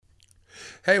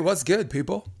Hey, what's good,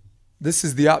 people? This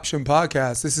is the Option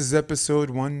Podcast. This is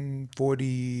episode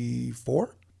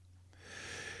 144.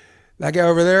 That guy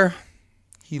over there,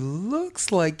 he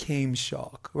looks like Chaim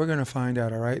Schalk. We're going to find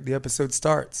out, all right? The episode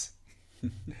starts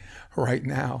right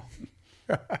now.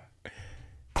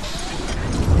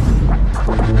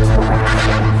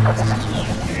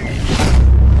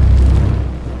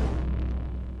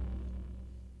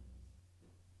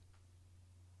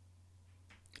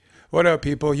 What up,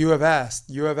 people? You have asked,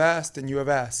 and you have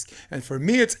asked. And for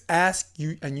me, it's ask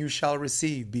you and you shall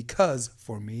receive. Because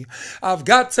for me, I've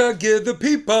got to give the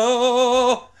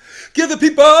people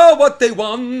what they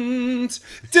want.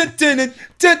 Yes.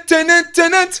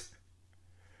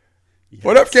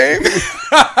 What up, Chaim?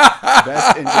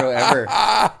 Best intro ever.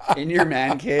 In your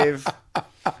man cave.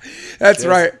 That's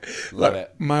right. Love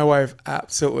it. My wife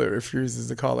absolutely refuses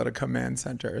to call it a command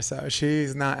center, so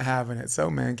she's not having it. So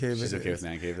man cave She's it okay is. with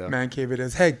man cave though. Man cave it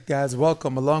is. Hey guys,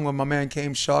 welcome along with my man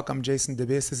Chaim Schalk. I'm Jason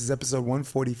DeBis. This is episode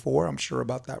 144. I'm sure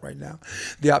about that right now.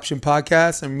 The Option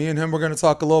Podcast, and me and him we're going to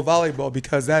talk a little volleyball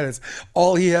because that is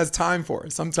all he has time for.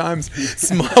 Sometimes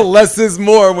less is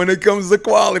more when it comes to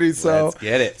quality. So let's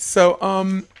get it. So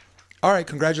all right,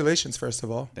 congratulations first of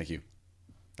all. Thank you.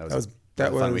 That was a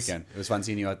fun weekend. It was fun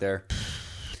seeing you out there.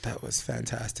 That was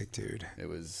fantastic, dude. It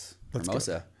was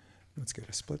Hermosa. Let's get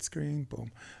a split screen.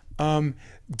 Boom.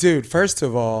 Dude, first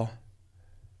of all,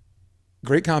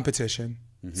 great competition.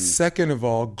 Mm-hmm. Second of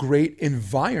all, great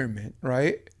environment,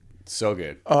 right? So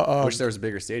good. Wish there was a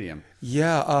bigger stadium.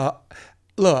 Yeah.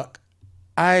 Look,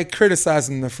 I criticized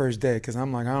them the first day because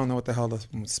I'm like, I don't know what the hell the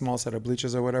small set of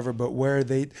bleachers or whatever, but where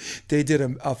they did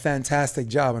a fantastic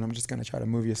job, and I'm just going to try to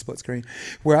move you a split screen.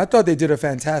 Where I thought they did a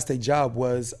fantastic job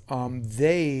was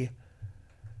they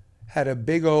had a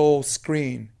big old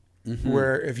screen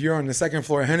where if you're on the second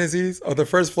floor of Hennessy's or the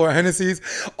first floor of Hennessy's,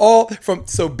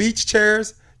 so beach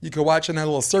chairs, you could watch in that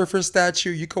little surfer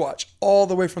statue, you could watch all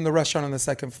the way from the restaurant on the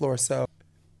second floor. So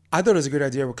I thought it was a good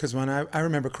idea because when I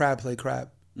remember Crab played Crab.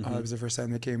 It was the first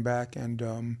time they came back, and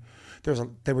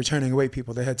they were turning away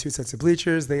people. They had two sets of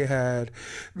bleachers. They had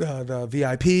the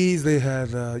VIPs. They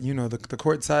had the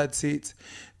courtside seats,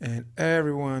 and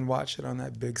everyone watched it on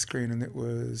that big screen, and it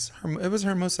was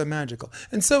Hermosa magical.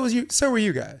 And so were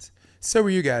you guys.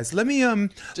 Let me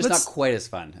just not quite as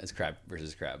fun as Crab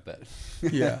versus Crab, but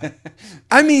yeah.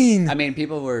 I mean,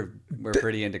 people were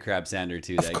pretty into Crab Sander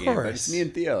too that game. But it's me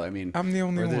and Theo. I mean, I'm the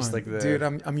only one. Dude,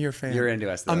 I'm your fan. You're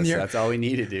into us though, so that's all we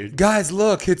needed, dude. Guys,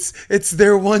 look, it's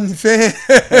their one fan.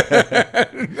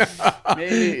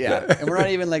 Maybe, yeah. And we're not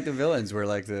even like the villains. We're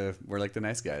like the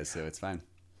nice guys, so it's fine.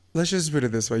 Let's just put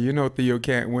it this way. You know Theo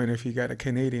can't win if he got a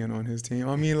Canadian on his team.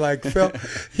 I mean, like Phil,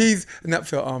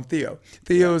 Theo.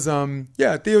 Theo's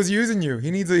using you.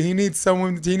 He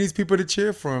needs people to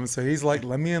cheer for him. So he's like,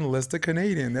 let me enlist a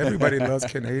Canadian. Everybody loves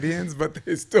Canadians, but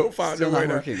they still found a way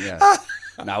to. Yeah.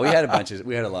 No, we had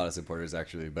a lot of supporters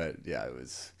actually, but yeah, it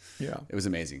was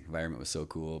amazing. Environment was so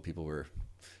cool. People were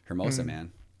Hermosa,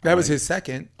 man. That was his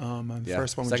second.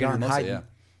 First one with John Hermosa, Hayden. Yeah.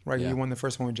 Right, he won the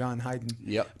first one with John Hayden.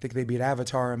 Yep. I think they beat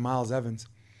Avatar and Miles Evans.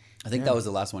 I think that was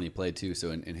the last one he played too. So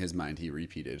in his mind, he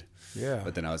repeated. Yeah.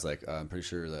 But then I was like, I'm pretty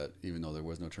sure that even though there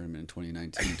was no tournament in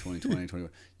 2019, 2020, 2021,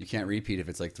 you can't repeat if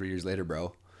it's like 3 years later,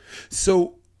 bro.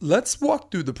 So let's walk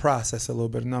through the process a little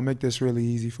bit, and I'll make this really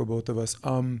easy for both of us.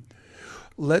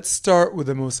 Let's start with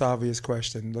the most obvious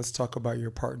question. Let's talk about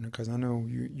your partner because I know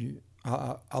you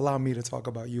allow me to talk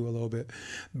about you a little bit,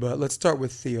 but let's start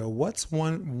with Theo. What's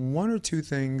one or two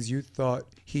things you thought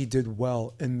he did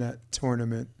well in that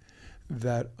tournament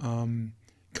that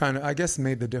kind of, I guess,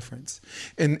 made the difference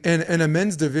in a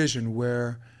men's division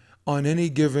where on any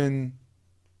given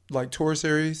like tour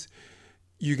series,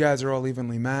 you guys are all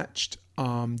evenly matched.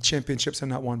 Championships are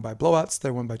not won by blowouts.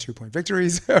 They're won by 2-point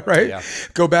victories, right? Yeah.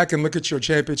 Go back and look at your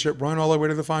championship run all the way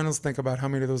to the finals. Think about how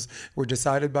many of those were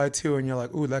decided by 2, and you're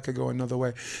like, ooh, that could go another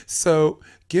way. So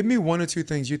give me one or two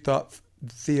things you thought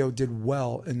Theo did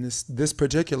well in this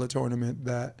particular tournament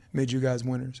that made you guys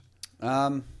winners.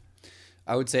 I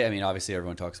would say, I mean, obviously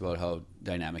everyone talks about how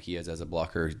dynamic he is as a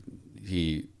blocker.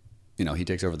 He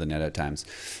takes over the net at times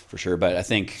for sure. But I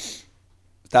think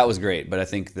that was great. But I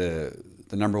think the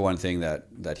number one thing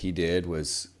that he did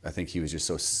was, I think he was just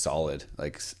so solid,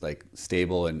 like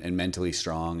stable and mentally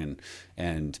strong,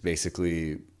 and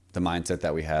basically the mindset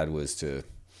that we had was to,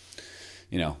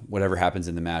 whatever happens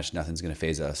in the match, nothing's going to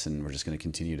faze us, and we're just going to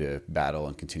continue to battle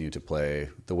and continue to play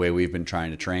the way we've been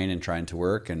trying to train and trying to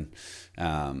work. And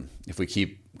if we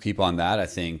keep on that, I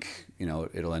think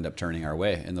it'll end up turning our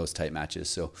way in those tight matches.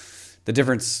 So the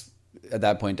difference at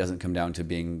that point doesn't come down to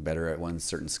being better at one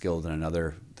certain skill than the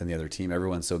other team.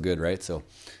 Everyone's so good, right? So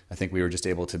I think we were just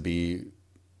able to be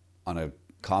on a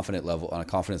confidence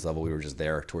level. We were just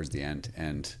there towards the end,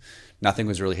 and nothing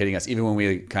was really hitting us. Even when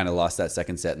we kind of lost that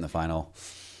second set in the final,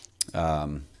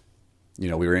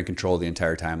 we were in control the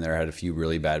entire time there. I had a few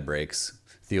really bad breaks.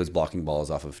 Theo's blocking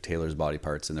balls off of Taylor's body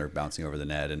parts, and they're bouncing over the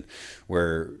net, and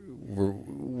we're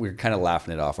kind of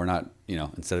laughing it off. We're not,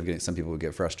 instead of getting, some people would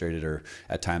get frustrated, or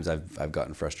at times I've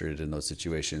gotten frustrated in those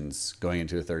situations. Going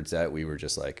into a third set, we were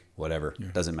just like, whatever,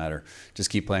 doesn't matter. Just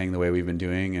keep playing the way we've been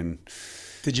doing. And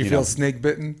did you feel snake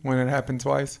bitten when it happened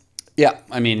twice? Yeah,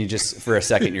 I mean, you just for a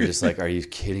second you're just like, are you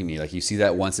kidding me? Like, you see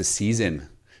that once a season,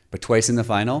 but twice in the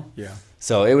final. Yeah.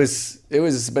 So it was,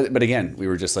 but again, we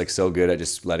were just like so good at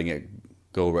just letting it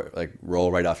go, like roll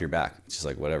right off your back. It's just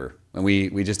like whatever. And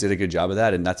we just did a good job of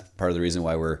that. And that's part of the reason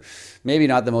why we're maybe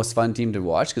not the most fun team to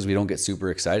watch, because we don't get super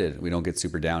excited. We don't get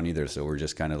super down either. So we're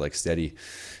just kind of like steady.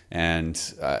 And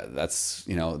that's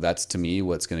to me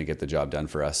what's going to get the job done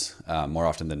for us more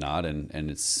often than not.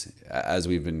 And it's, as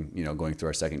we've been, going through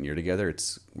our second year together,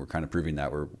 we're kind of proving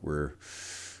that we're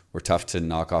tough to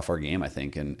knock off our game, I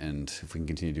think. And if we can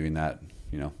continue doing that,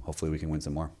 hopefully we can win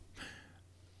some more.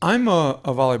 I'm a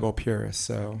volleyball purist,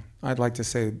 so I'd like to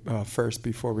say first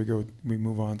before we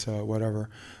move on to whatever.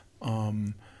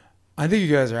 I think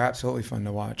you guys are absolutely fun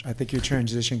to watch. I think your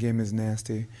transition game is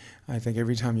nasty. I think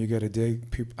every time you get a dig,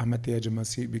 I'm at the edge of my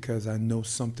seat because I know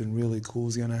something really cool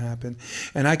is going to happen.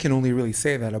 And I can only really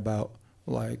say that about,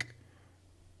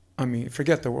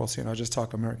 forget the world scene. I'll just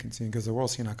talk American scene, because the world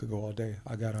scene I could go all day.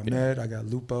 I got Ahmed, I got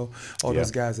Lupo, all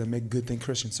those guys that make good things.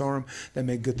 Christian Sorum, that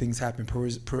make good things happen.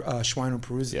 Schweino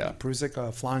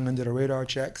Peruzic, flying under the radar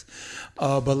checks.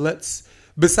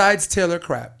 Besides Taylor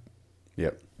Crap,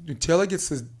 Taylor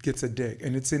gets a dig,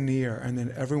 and it's in the air, and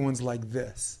then everyone's like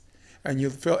this. And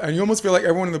you almost feel like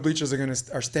everyone in the bleachers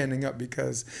are standing up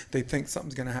because they think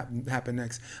something's gonna happen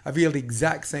next. I feel the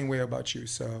exact same way about you.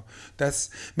 So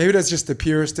that's just the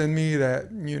purist in me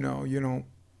that you don't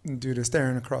do the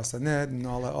staring across the net and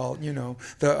all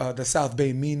the South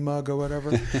Bay mean mug or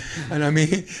whatever. And I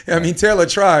mean Taylor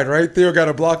tried, right? Theo got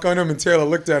a block on him, and Taylor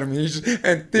looked at him,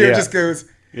 and Theo just goes,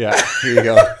 "Yeah, here you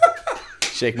go."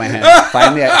 Shake my hand.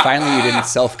 Finally, you didn't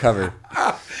self-cover.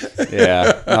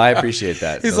 Yeah, no, I appreciate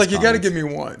that. He's like, comments. You got to give me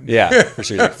one. Yeah, for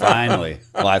sure. Like, finally.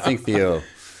 Well, I think Theo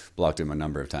blocked him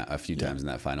a few times in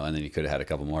that final, and then you could have had a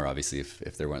couple more, obviously,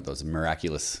 if there weren't those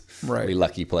miraculously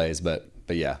lucky plays. But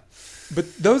yeah.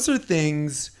 But those are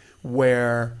things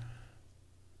where,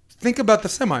 think about the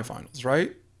semifinals,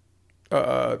 right?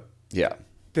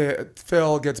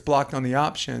 Phil gets blocked on the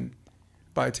option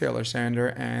by Taylor Sander,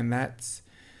 and that's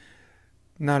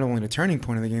not only the turning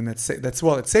point of the game, it saved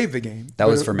the game. That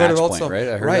was for match point, right?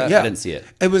 I heard that. Yeah. I didn't see it.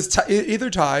 It was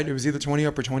either tied. It was either 20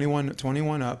 up or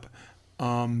 21 up.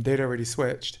 They'd already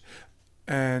switched.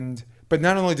 But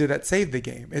not only did that save the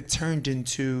game, it turned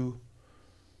into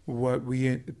what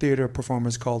we theater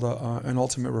performers called an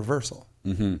ultimate reversal,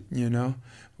 or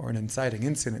an inciting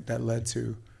incident that led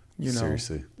to,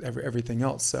 Seriously. everything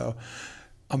else. So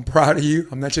I'm proud of you.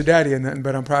 I'm not your daddy or nothing,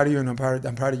 but I'm proud of you, and I'm proud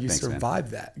of you. Thanks,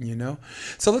 survived that,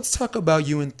 So let's talk about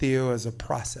you and Theo as a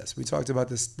process. We talked about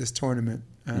this tournament,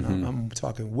 and I'm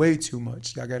talking way too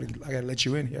much. I gotta let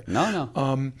you in here.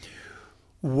 No.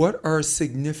 What are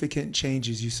significant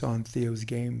changes you saw in Theo's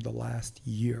game the last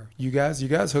year? You guys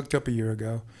hooked up a year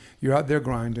ago. You're out there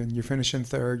grinding. You're finishing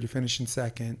third. You're finishing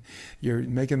second. You're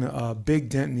making a big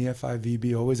dent in the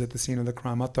FIVB, always at the scene of the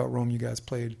crime. I thought, Rome, you guys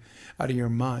played out of your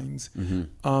minds.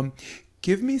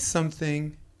 Give me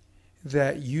something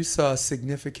that you saw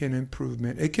significant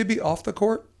improvement. It could be off the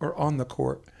court or on the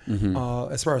court,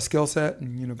 as far as skill set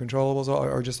and controllables,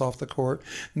 or just off the court.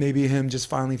 Maybe him just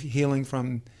finally healing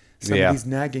from some of these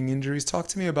nagging injuries. Talk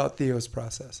to me about Theo's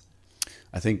process.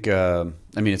 I think,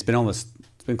 it's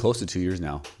been close to 2 years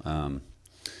now,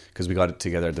 because we got it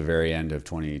together at the very end of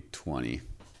 2020.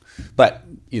 But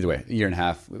either way, a year and a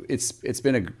half. It's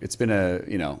been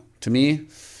a to me,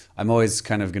 I'm always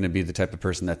kind of going to be the type of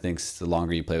person that thinks the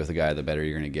longer you play with a guy, the better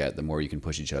you're going to get. The more you can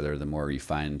push each other, the more you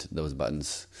find those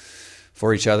buttons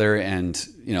for each other. And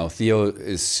Theo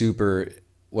is super.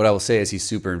 What I will say is he's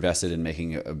super invested in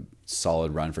making a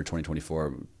solid run for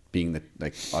 2024. Being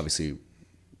obviously,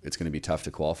 it's going to be tough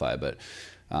to qualify, but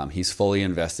he's fully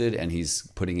invested and he's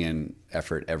putting in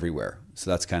effort everywhere. So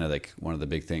that's kind of like one of the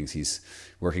big things. He's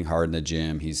working hard in the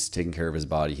gym. He's taking care of his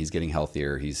body. He's getting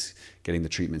healthier. He's getting the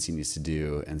treatments he needs to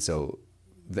do. And so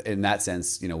in that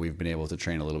sense, we've been able to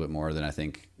train a little bit more than I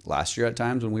think last year at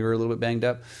times when we were a little bit banged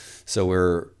up. So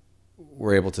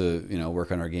we're able to,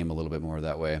 work on our game a little bit more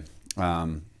that way.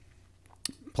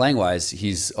 playing wise,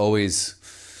 he's always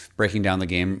breaking down the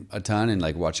game a ton and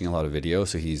like watching a lot of video.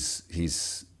 So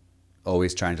he's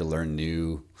always trying to learn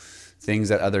new things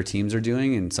that other teams are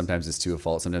doing, and sometimes it's to a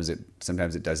fault. Sometimes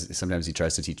it does. Sometimes he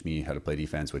tries to teach me how to play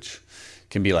defense, which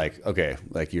can be like, okay,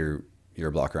 like you're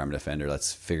a blocker, I'm a defender.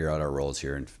 Let's figure out our roles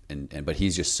here. And but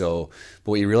he's just so.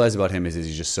 But what you realize about him is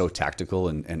he's just so tactical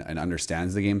and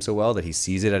understands the game so well that he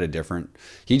sees it at a different.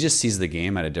 He just sees the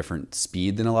game at a different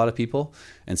speed than a lot of people,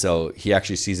 and so he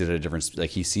actually sees it at a different.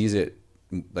 Like he sees it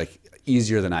like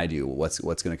easier than I do. What's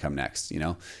going to come next? You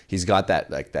know, he's got that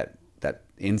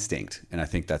instinct, and I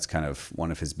think that's kind of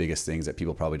one of his biggest things that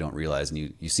people probably don't realize,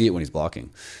 and you see it when he's blocking,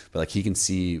 but like he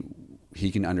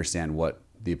can understand what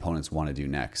the opponents want to do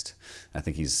next. I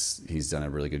think he's done a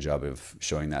really good job of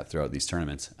showing that throughout these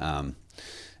tournaments. And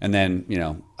then, you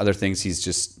know, other things, he's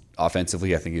just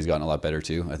offensively, I think he's gotten a lot better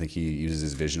too. I think he uses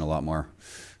his vision a lot more.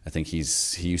 I think he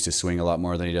used to swing a lot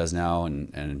more than he does now,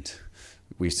 and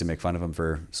we used to make fun of him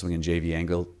for swinging JV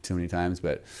angle too many times,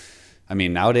 but I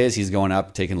mean, nowadays he's going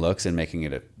up, taking looks, and making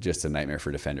it just a nightmare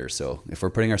for defenders. So if we're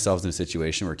putting ourselves in a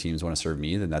situation where teams want to serve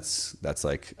me, then that's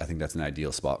like, I think that's an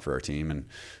ideal spot for our team.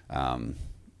 And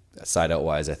side out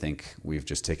wise, I think we've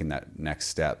just taken that next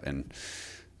step, and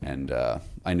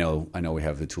I know we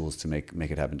have the tools to make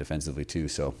it happen defensively too.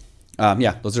 So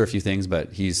yeah, those are a few things,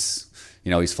 but he's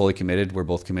fully committed. We're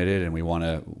both committed, and we want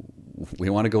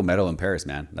to go medal in Paris,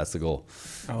 man. That's the goal.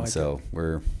 So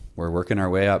we're working our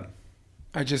way up.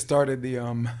 I just started the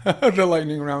the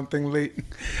lightning round thing late.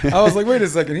 I was like, wait a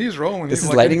second, he's rolling. This is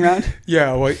like, lightning round?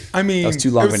 Yeah, well, I mean, that was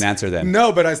too long of an answer then.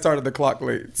 No, but I started the clock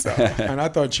late, so and I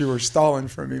thought you were stalling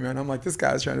for me, man. I'm like, this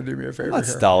guy's trying to do me a favor. I'm not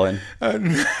here. Stalling.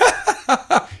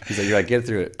 He's like, you're like, get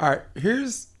through it. All right,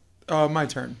 here's my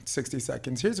turn. 60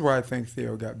 seconds. Here's where I think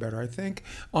Theo got better. I think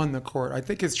on the court, I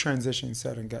think his transition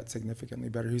setting got significantly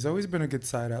better. He's always been a good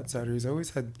side outsider. He's always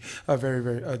had a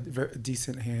very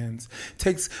decent hands.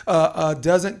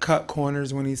 Doesn't cut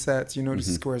corners when he sets. You know,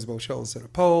 just squares both shoulders to the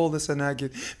pole. This and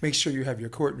that. Make sure you have your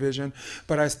court vision.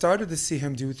 But I started to see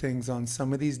him do things on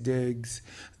some of these digs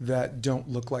that don't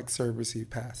look like serve receive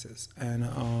passes.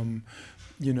 And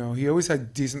you know, he always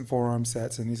had decent forearm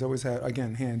sets, and he's always had,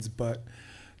 again, hands, but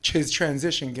his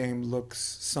transition game looks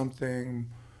something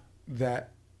that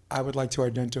I would like to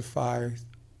identify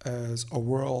as a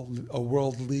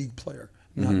world league player,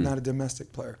 not a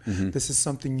domestic player. This is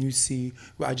something you see.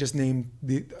 I just named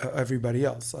everybody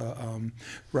else,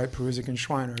 right? Peruzic and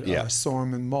Schreiner,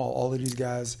 Sorm and Mull, all of these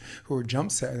guys who are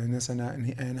jump setting and this and that,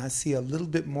 and I see a little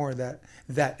bit more of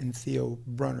that in Theo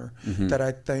Brunner that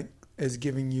I think is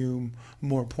giving you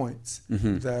more points.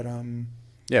 That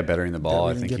bettering the ball.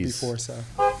 I think he's before. So,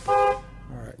 all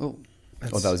right. Oh,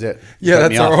 that was it. Yeah,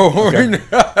 that's our horn.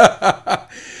 Okay.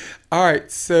 All right,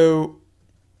 so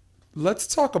let's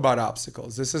talk about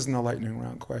obstacles. This isn't a lightning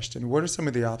round question. What are some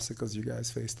of the obstacles you guys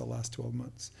faced the last 12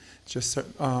 months? Just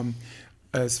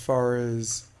as far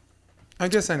as, I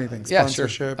guess, anything.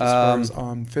 Sponsorship, as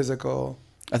far as physical.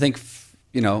 I think,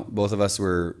 both of us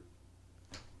were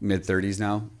mid-30s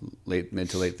now, mid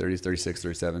to late 30s, 36,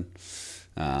 37.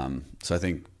 So I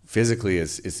think physically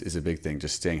is a big thing,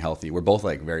 just staying healthy. We're both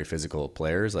like very physical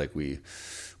players. Like we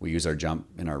use our jump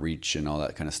and our reach and all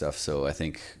that kind of stuff. So I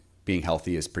think being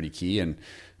healthy is pretty key. And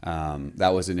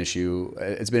that was an issue.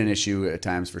 It's been an issue at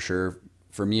times for sure,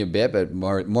 for me a bit, but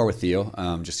more with Theo,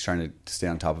 just trying to stay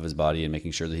on top of his body and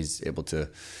making sure that he's able to,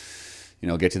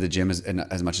 get to the gym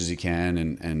as much as he can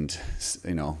and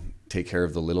take care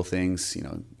of the little things.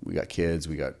 We got kids,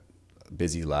 we got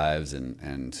busy lives,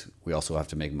 and we also have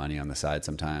to make money on the side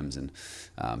sometimes. And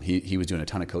he was doing a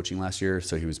ton of coaching last year,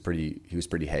 so he was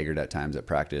pretty haggard at times at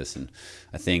practice. And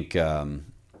I think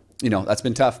that's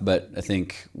been tough. But I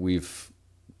think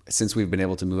since we've been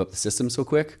able to move up the system so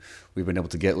quick, we've been able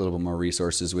to get a little bit more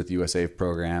resources with USA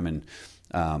program,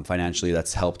 and financially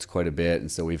that's helped quite a bit.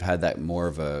 And so we've had that more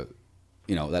of a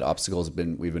that obstacle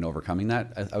we've been overcoming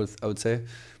that, I would say,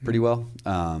 pretty well.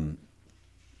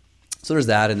 So there's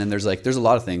that, and then there's a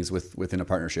lot of things within a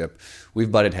partnership. We've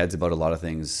butted heads about a lot of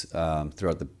things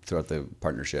throughout the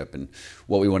partnership, and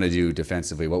what we want to do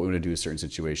defensively, what we want to do in certain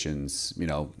situations.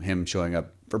 Him showing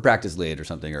up for practice late or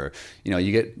something, or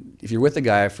if you're with a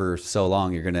guy for so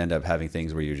long, you're going to end up having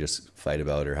things where you just fight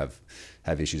about or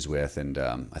have issues with. And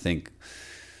I think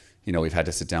we've had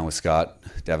to sit down with Scott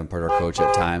Davenport, our coach,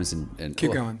 at times, and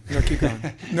keep going. No, keep going.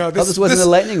 No, this wasn't a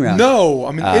lightning round. No,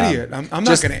 I'm an idiot. I'm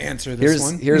not going to answer this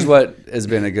one. Here's what has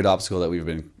been a good obstacle that we've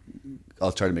been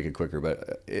I'll try to make it quicker,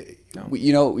 but No.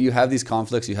 you have these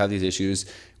conflicts, you have these issues.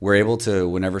 We're able to,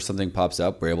 whenever something pops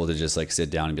up, we're able to just like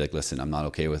sit down and be like, listen, I'm not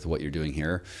okay with what you're doing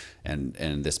here, and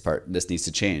this needs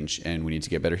to change, and we need to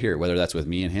get better here. Whether that's with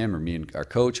me and him, or me and our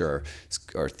coach, or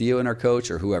Theo and our coach,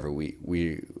 or whoever.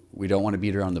 We don't want to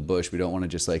beat around the bush. We don't want to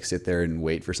just like sit there and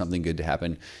wait for something good to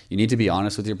happen. You need to be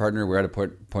honest with your partner. We're at a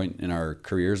point in our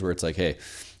careers where it's like, hey,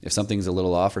 if something's a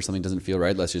little off or something doesn't feel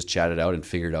right, let's just chat it out and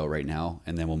figure it out right now,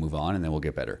 and then we'll move on, and then we'll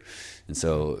get better. And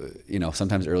so,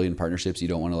 sometimes early in partnerships, you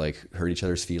don't want to like hurt each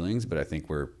other's feelings, but I think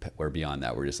we're beyond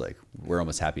that. We're just like, we're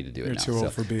almost happy to do it You're now. too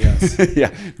old for BS. Yeah,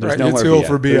 there's right? no You're more too BS. old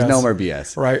for BS. There's no more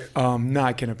BS. Right. No,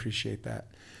 I can appreciate that.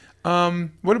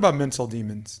 What about mental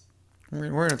demons? We're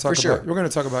going to talk sure. about. We're going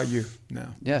to talk about you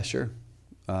now. Yeah, sure.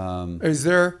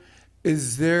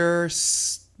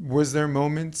 Was there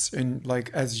moments in like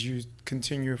as you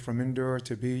continue from indoor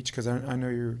to beach? Because I know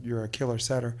you're a killer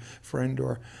setter for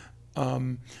indoor.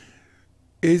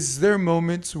 Is there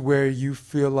moments where you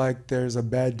feel like there's a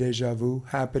bad deja vu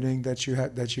happening that you've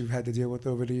had to deal with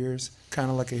over the years? Kind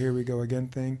of like a here we go again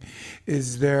thing.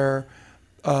 Is there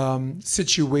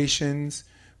situations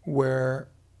where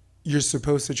you're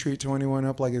supposed to treat 21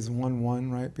 up like it's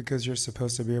 1-1, right? Because you're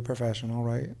supposed to be a professional,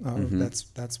 right?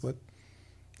 That's what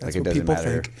people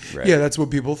think. Right. Yeah, that's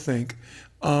what people think.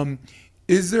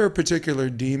 Is there a particular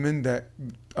demon that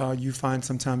you find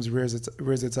sometimes rears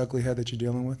its ugly head that you're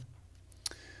dealing with?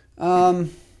 Not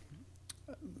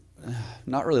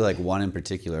really like one in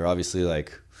particular. Obviously,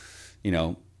 like,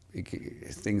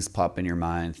 things pop in your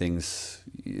mind.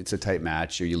 It's a tight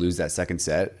match, or you lose that second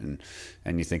set, and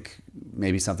you think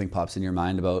maybe something pops in your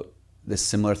mind about this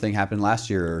similar thing happened last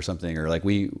year or something, or like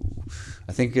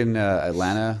I think in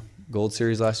Atlanta Gold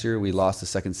Series last year, we lost the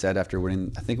second set after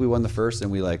winning. I think we won the first,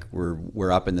 and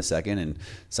we're up in the second, and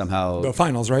somehow The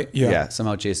finals, right? Yeah.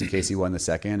 Somehow Jason Casey won the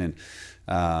second, and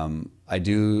I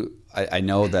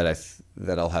know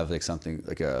that I'll have like something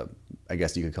like I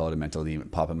guess you could call it a mental demon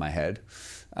pop in my head.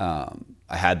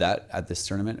 I had that at this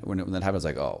tournament when that happened. I was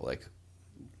like, oh, like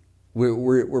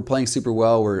we're playing super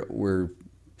well. We're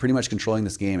pretty much controlling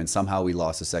this game, and somehow we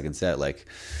lost the second set. Like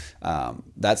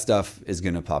that stuff is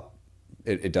gonna pop.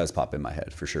 It does pop in my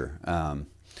head for sure.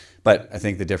 But I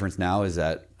think the difference now is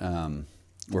that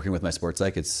working with my sports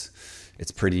psych, it's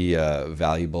pretty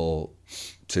valuable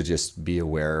to just be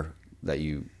aware that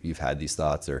you've had these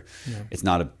thoughts, or it's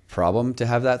not a problem to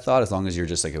have that thought as long as you're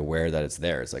just like aware that it's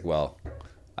there. It's like, well,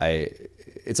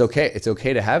 it's okay. It's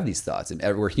okay to have these thoughts, and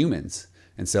we're humans.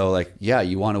 And so like, yeah,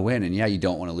 you want to win, and yeah, you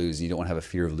don't want to lose, and you don't want to have a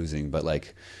fear of losing. But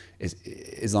like,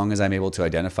 as long as I'm able to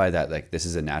identify that like this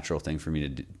is a natural thing for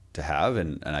me to have,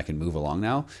 and I can move along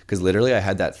now. Because literally I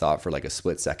had that thought for like a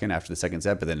split second after the second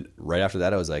set, but then right after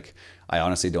that I was like, I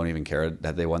honestly don't even care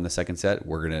that they won the second set.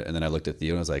 And then I looked at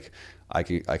Theo and I was like, I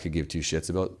could give two shits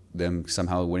about them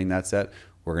somehow winning that set.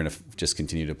 We're gonna just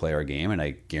continue to play our game, and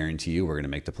I guarantee you we're gonna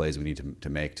make the plays we need to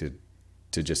make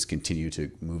to just continue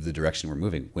to move the direction we're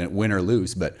moving, win or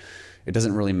lose. But it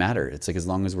doesn't really matter. It's like as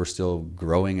long as we're still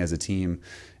growing as a team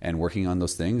and working on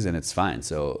those things, and it's fine.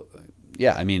 So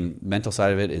yeah, I mean, mental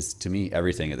side of it is to me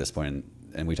everything at this point,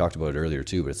 and we talked about it earlier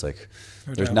too. But it's like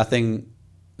there's nothing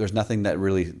that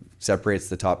really separates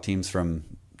the top teams from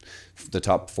the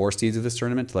top 4 seeds of this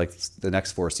tournament to like the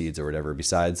next 4 seeds or whatever.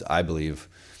 Besides, I believe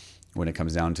when it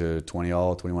comes down to 20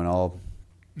 all, 21 all,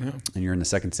 and you're in the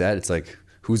second set, it's like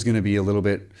who's going to be a little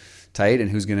bit tight,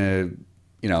 and who's going to,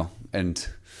 and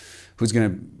who's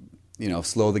going to,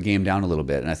 slow the game down a little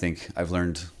bit. And I think I've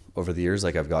learned over the years,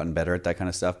 like I've gotten better at that kind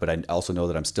of stuff, but I also know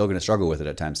that I'm still going to struggle with it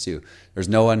at times too. There's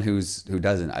no one who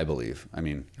doesn't, I believe. I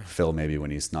mean, Phil, maybe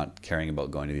when he's not caring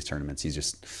about going to these tournaments, he's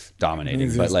just dominating.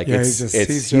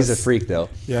 He's a freak though.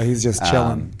 Yeah, he's just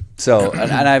chilling.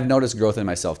 And I've noticed growth in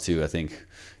myself too. I think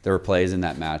there were plays in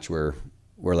that match where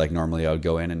like normally I would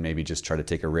go in and maybe just try to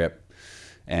take a rip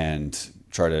and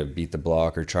try to beat the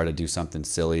block or try to do something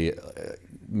silly,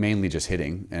 mainly just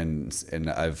hitting.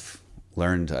 And I've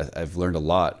learned a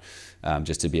lot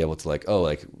just to be able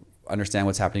to understand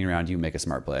what's happening around you, make a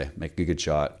smart play, make a good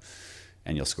shot,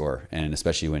 and you'll score. And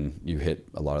especially when you hit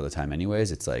a lot of the time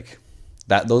anyways, it's like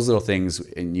that, those little things,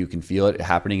 and you can feel it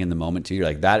happening in the moment too. You're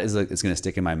like, it's going to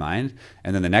stick in my mind.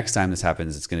 And then the next time this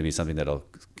happens, it's going to be something that'll,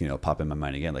 pop in my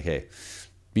mind again. Like, hey,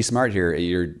 be smart here.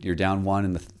 You're down 1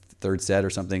 in the third set or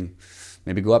something.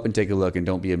 Maybe go up and take a look and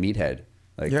don't be a meathead.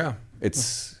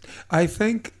 I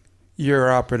think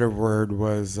your operative word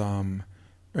was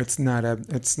it's not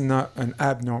an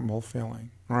abnormal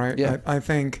feeling, right? Yeah.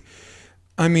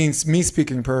 I mean, me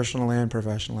speaking personally and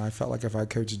professionally, I felt like if I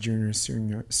coached juniors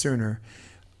sooner,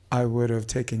 I would have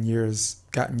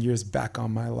gotten years back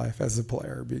on my life as a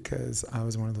player because I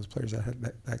was one of those players that had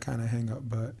that kind of hang up.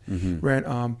 But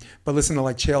but listen to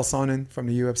like Chael Sonnen from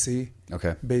the UFC.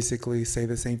 Okay. Basically say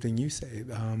the same thing you say.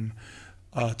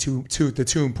 The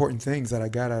two important things that I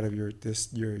got out of your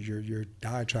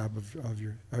diatribe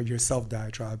of your self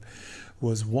diatribe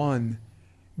was, one,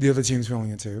 the other team's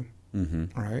feeling it too,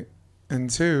 right? And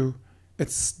two,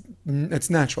 it's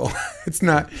natural. It's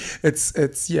not.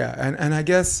 It's yeah. And I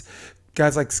guess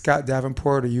guys like Scott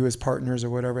Davenport or you as partners or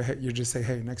whatever, you just say,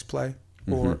 hey, next play.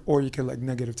 Or you could like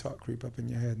negative talk creep up in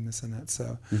your head and this and that.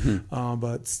 So,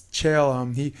 but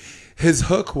Chael, his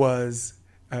hook was,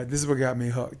 this is what got me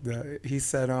hooked. He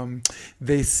said,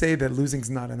 they say that losing's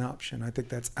not an option. I think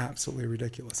that's absolutely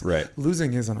ridiculous. Right.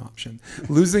 Losing is an option.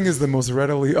 Losing is the most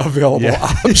readily available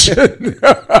option.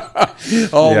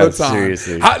 All the time.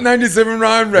 Seriously. Hot 97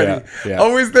 Ryan ready. Yeah.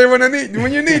 Always there when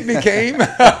you need me, Chaim.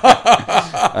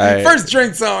 First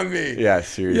drinks on me. Yeah,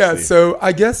 seriously. Yeah, so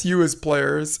I guess you as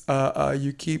players,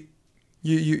 you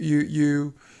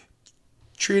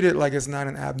treat it like it's not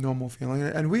an abnormal feeling.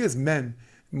 And we as men,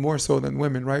 more so than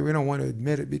women, right? We don't want to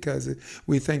admit it because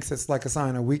we think it's like a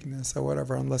sign of weakness or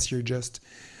whatever, unless you're just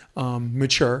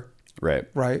mature. Right.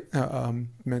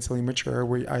 Mentally mature,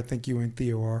 where I think you and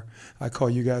Theo are. I call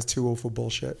you guys too old for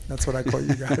bullshit. That's what I call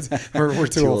you guys. We're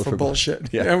too old for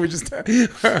bullshit. Yeah. We just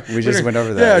went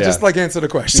over that. Yeah, just like answer the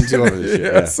question. Too over this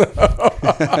shit.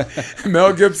 Yeah. So,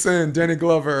 Mel Gibson, Danny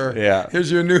Glover. Yeah. Here's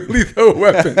your new lethal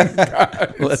weapon,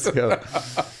 guys. Let's go.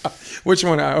 Which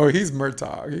one? Oh, he's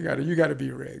Murtaugh. You got to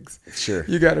be Riggs. Sure.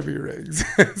 You got to be Riggs.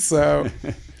 So,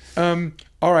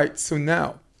 all right. So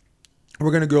now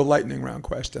we're going to go lightning round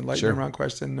question. Round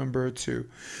question number 2.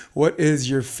 What is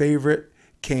your favorite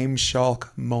Chaim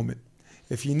Schalk moment?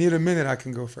 If you need a minute, I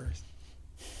can go first.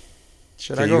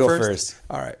 Should I go first?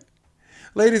 All right.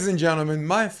 Ladies and gentlemen,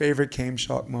 my favorite Chaim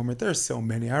Schalk moment. There's so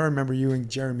many. I remember you and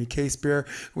Jeremy Casebeer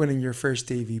winning your first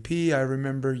AVP. I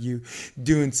remember you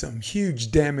doing some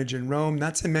huge damage in Rome.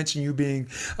 Not to mention you being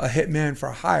a hitman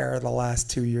for hire the last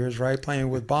 2 years, right? Playing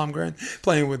with Baumgren,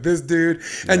 playing with this dude.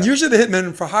 And usually the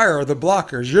hitmen for hire are the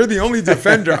blockers. You're the only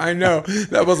defender I know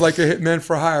that was like a hitman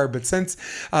for hire. But since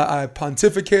I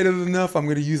pontificated enough, I'm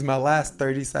going to use my last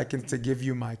 30 seconds to give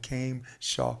you my Chaim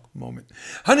Schalk moment.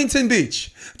 Huntington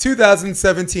Beach, 2017,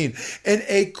 in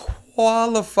a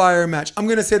qualifier match. I'm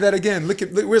going to say that again. Look,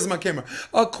 where's my camera?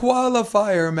 A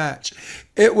qualifier match.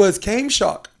 It was Chaim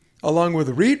Schalk along with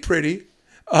Reed Pretty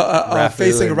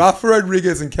facing Rafa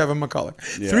Rodriguez and Kevin McCullough.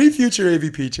 3 future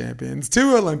AVP champions,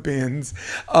 2 Olympians,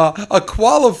 a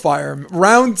qualifier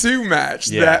round 2 match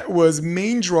that was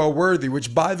main draw worthy,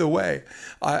 which, by the way,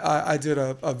 I did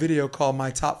a video called My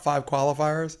Top 5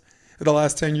 Qualifiers the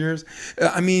last 10 years.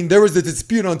 I mean, there was a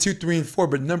dispute on 2, 3, and 4,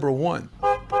 but number 1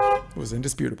 was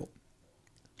indisputable.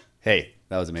 Hey,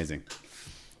 that was amazing.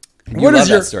 What is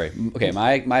your story? Okay,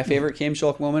 my favorite Chaim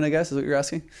Schalk moment, I guess, is what you're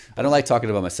asking. I don't like talking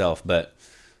about myself, but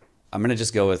I'm gonna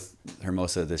just go with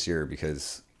Hermosa this year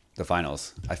because the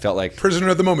finals. I felt like prisoner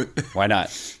of the moment. Why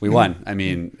not? We won. I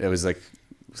mean, it was like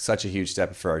such a huge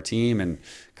step for our team and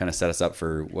kind of set us up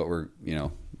for what we're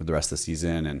with the rest of the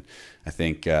season. And I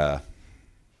think.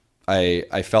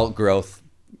 I felt growth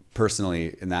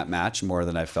personally in that match more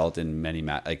than I felt in many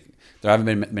there haven't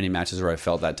been many matches where I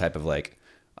felt that type of like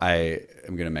I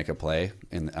am going to make a play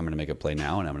and I'm going to make a play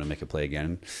now and I'm going to make a play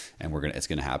again and it's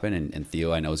going to happen and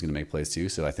Theo I know is going to make plays too.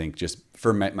 So I think just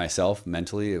for myself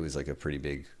mentally it was like a pretty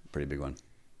big one.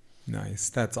 Nice.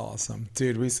 That's awesome.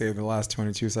 Dude, we saved the last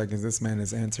 22 seconds. This man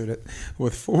has answered it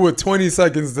with 20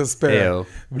 seconds to spare.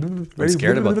 I'm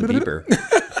scared about the beeper.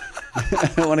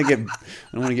 I don't want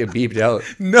to get beeped out.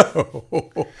 No.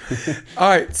 All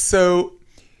right. So,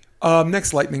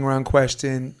 next lightning round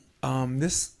question.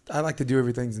 I like to do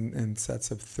everything in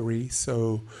sets of 3.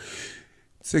 So,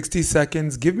 60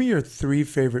 seconds. Give me your 3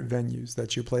 favorite venues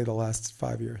that you played the last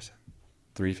 5 years.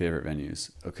 3 favorite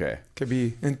venues. Okay. Could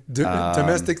be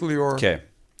domestically or. Okay.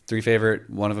 3 favorite.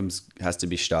 One of them has to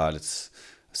be Stade. It's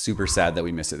super sad that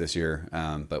we missed it this year,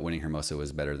 but winning Hermosa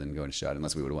was better than going to Stade,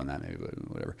 unless we would have won that maybe, but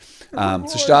whatever.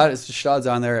 So Stade's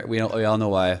on there. We all know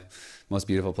why. Most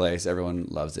beautiful place. Everyone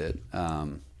loves it.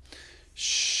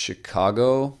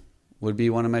 Chicago would be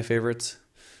one of my favorites.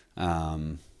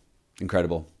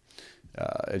 Incredible.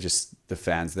 Just the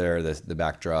fans there, the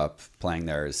backdrop, playing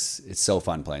there it's so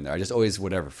fun playing there. I just always, for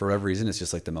whatever reason, it's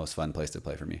just like the most fun place to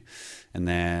play for me. And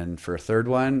then for a third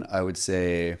one, I would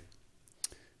say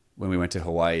when we went to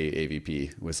Hawaii,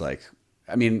 AVP was like,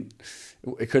 I mean,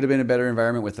 it could have been a better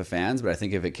environment with the fans, but I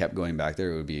think if it kept going back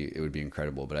there, it would be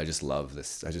incredible. But I just love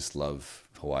this. I just love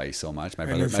Hawaii so much. My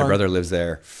And brother lives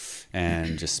there,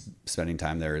 and just spending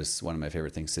time there is one of my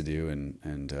favorite things to do.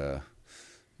 And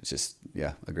it's just,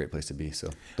 a great place to be. So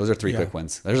those are three quick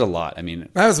ones. There's a lot. I mean,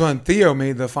 that was when Theo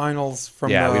made the finals from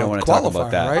we don't want to talk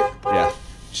about that. Right? Yeah.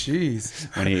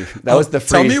 Jeez. That was the freeze.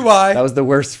 Tell me why. That was the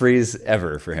worst freeze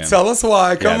ever for him. Tell us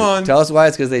why. Come on. Tell us why.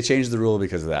 It's because they changed the rule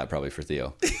because of that, probably for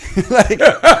Theo.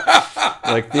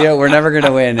 like Theo, we're never going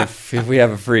to win if we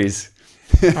have a freeze.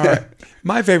 All right.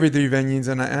 My favorite three venues,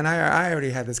 and I already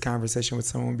had this conversation with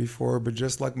someone before, but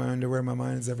just like my underwear, my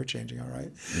mind is ever changing. All right.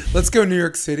 Let's go New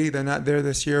York City. They're not there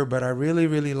this year, but I really,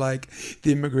 really like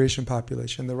the immigration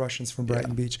population, the Russians from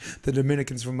Brighton Beach, the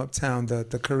Dominicans from Uptown,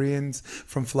 the Koreans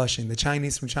from Flushing, the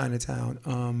Chinese from Chinatown,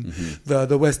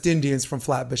 the West Indians from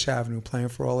Flatbush Avenue playing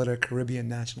for all of their Caribbean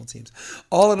national teams.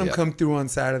 All of them come through on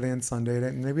Saturday and Sunday.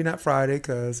 Maybe not Friday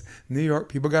because New York,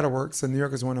 people got to work, so New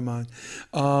York is one of mine.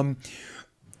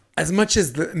 As much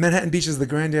as the Manhattan Beach is the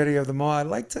granddaddy of them all,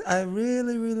 I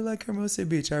really, really like Hermosa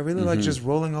Beach. I really like just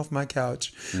rolling off my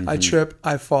couch. I trip,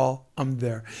 I fall, I'm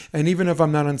there. And even if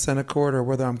I'm not on center court or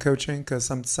whether I'm coaching, because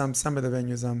some of the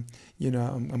venues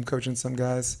I'm coaching some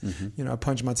guys. I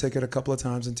punched my ticket a couple of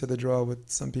times into the draw with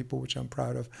some people, which I'm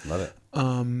proud of. Love it.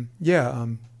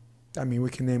 I mean, we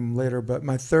can name them later, but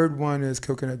my third one is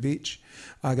Coconut Beach.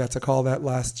 I got to call that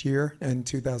last year in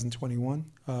 2021,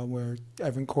 where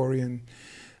Evan Corey and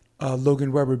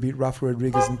Logan Weber beat Rafa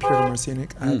Rodriguez and Peter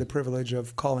Marcinic. I had the privilege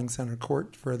of calling center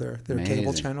court for their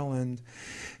cable channel, and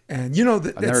I've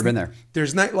never been there.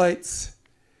 There's night lights.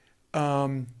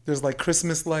 There's like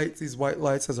Christmas lights, these white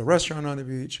lights. There's a restaurant on the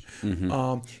beach.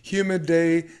 Humid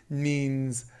day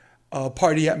means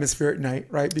party atmosphere at night,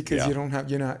 right? Because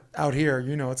you're not out here.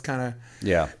 It's kind of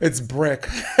it's brick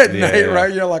at night,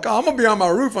 right? You're like, I'm gonna be on my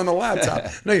roof on the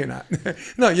laptop. No, you're not.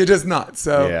 No, you're just not.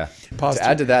 So to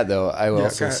add to that, though, I will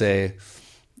also say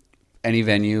any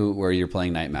venue where you're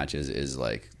playing night matches is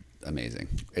like amazing.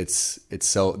 It's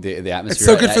so the atmosphere. It's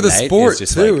so good for the sport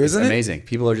just too, like, isn't it? Amazing.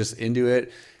 People are just into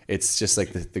it. It's just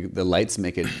like the lights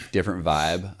make a different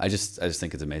vibe. I just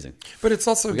think it's amazing. But it's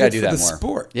also good for the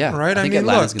sport, right? I mean,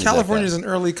 look, California's an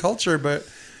early culture, but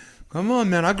come on,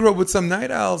 man. I grew up with some night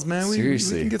owls, man. We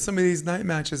can get some of these night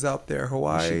matches out there.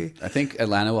 Hawaii. I think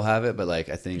Atlanta will have it, but like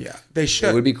I think they should.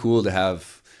 It would be cool to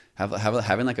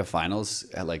having like a finals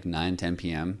at like 9-10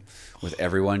 p.m. with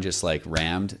everyone just like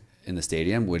rammed in the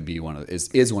stadium would be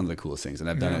is one of the coolest things. And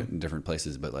I've done it in different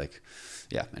places, but like.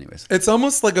 Yeah. Anyways, it's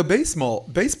almost like a baseball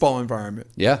environment.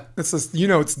 Yeah, it's just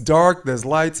it's dark. There's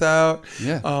lights out.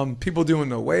 Yeah, people doing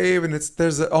the wave, and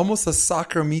there's almost a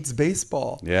soccer meets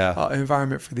baseball.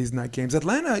 Environment for these night games.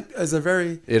 Atlanta is a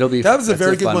very that was a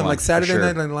very good one. Like Saturday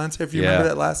night in Atlanta. If you remember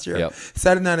that last year,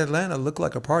 Saturday night in Atlanta looked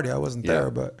like a party. I wasn't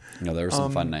there, but there were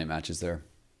some fun night matches there.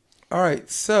 All right,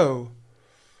 so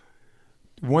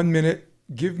 1 minute.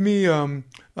 Give me a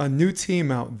new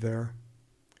team out there.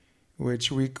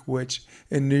 Which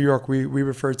in New York we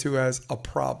refer to as a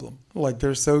problem. Like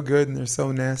they're so good and they're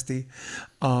so nasty.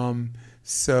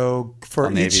 So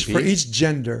for each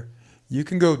gender, you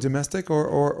can go domestic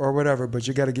or whatever, but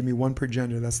you got to give me one per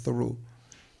gender. That's the rule.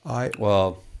 All right.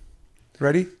 Well,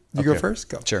 ready? You go first.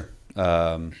 Go. Sure.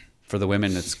 For the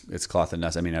women, it's Cloth and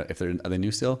Nuss. I mean, are they new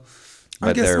still?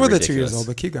 I guess they're 2 years old,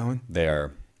 but keep going. They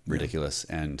are ridiculous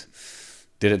and.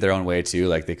 Did it their own way too.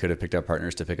 Like they could have picked up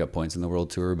partners to pick up points in the world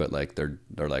tour, but like they're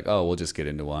like, oh, we'll just get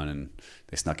into one, and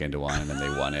they snuck into one, and then they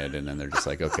won it, and then they're just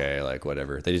like, okay, like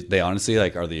whatever. They honestly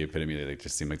like are the epitome. They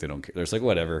just seem like they don't care. They're just like,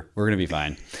 whatever, we're gonna be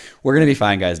fine. We're gonna be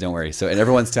fine, guys. Don't worry. So and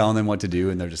everyone's telling them what to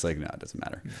do, and they're just like, no, it doesn't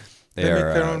matter. They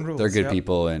make their own rules. They're good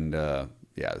people, and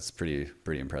it's pretty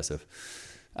impressive.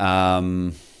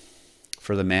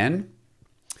 For the men.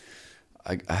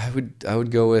 I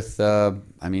would go with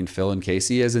Phil and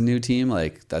Casey as a new team.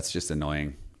 Like that's just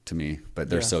annoying to me, but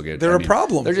they're so good. They're a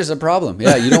problem. They're just a problem.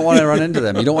 Yeah, you don't want to run into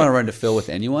them. You don't want to run into Phil with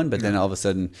anyone. But then all of a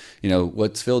sudden,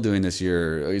 what's Phil doing this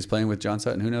year? Oh, he's playing with John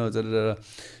Sutton. Who knows?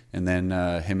 And then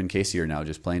him and Casey are now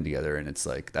just playing together, and it's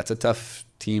like that's a tough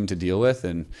team to deal with,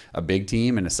 and a big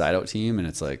team and a side out team, and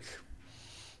it's like,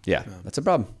 that's a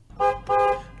problem.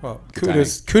 Well,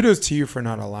 kudos to you for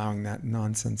not allowing that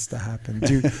nonsense to happen.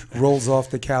 Dude rolls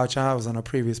off the couch. I was on a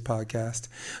previous podcast.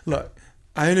 Look,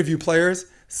 I interview players,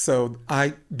 so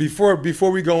before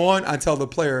we go on, I tell the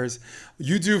players,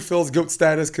 you do Phil's GOAT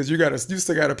status because you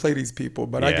still gotta play these people.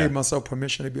 But I gave myself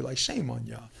permission to be like, shame on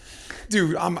y'all.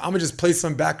 Dude, I'm gonna just play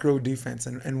some back row defense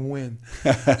and win.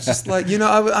 Just like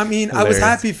I was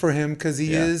happy for him because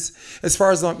he is, as far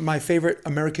as my favorite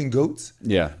American GOATs.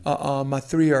 Yeah. My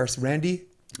three are Randy.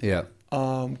 Yeah.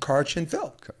 Karch and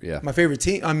Phil. Yeah. My favorite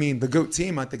team. I mean, the GOAT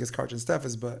team, I think, is Karch and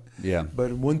Steffes, but Yeah.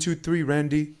 But 1, 2, 3,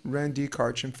 Randy,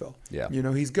 Karch, and Phil. Yeah. You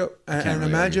know, he's GOAT. And really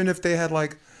imagine if they had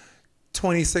like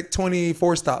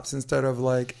 24 stops instead of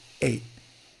like 8.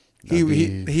 I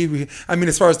mean,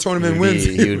 as far as tournament wins,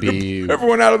 he would be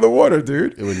everyone out of the water,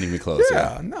 dude. It wouldn't even be close.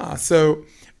 Yeah, nah. So,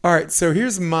 all right. So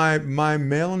here's my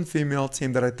male and female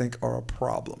team that I think are a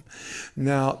problem.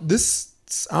 Now,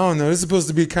 I don't know. This is supposed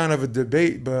to be kind of a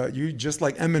debate, but you just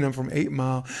like Eminem from 8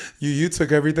 Mile. You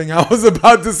took everything I was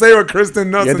about to say with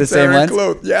Kristen Nuss and Terry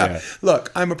Cloth. Yeah.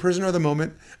 Look, I'm a prisoner of the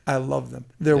moment. I love them.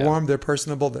 They're warm, they're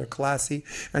personable, they're classy,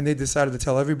 and they decided to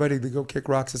tell everybody to go kick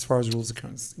rocks as far as rules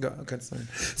are concerned.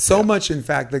 So much, in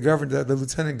fact, the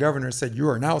lieutenant governor said, "You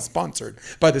are now sponsored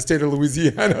by the state of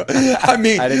Louisiana." I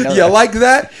mean, like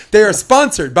that? They are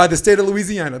sponsored by the state of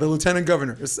Louisiana. The lieutenant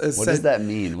governor. What does that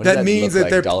mean? What that means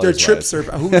that their trips are.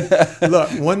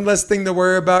 Look, one less thing to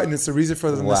worry about, and it's a reason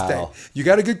for them to stay. You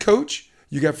got a good coach.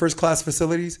 You got first class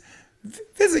facilities.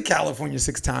 Visit California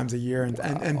 6 times a year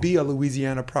and be a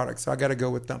Louisiana product. So I got to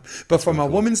go with them. But for my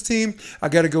women's team, I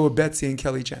got to go with Betsy and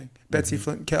Kelly Chang. Betsy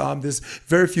Flint. There's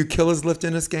very few killers left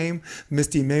in this game.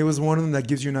 Misty May was one of them. That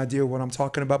gives you an idea of what I'm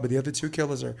talking about. But the other 2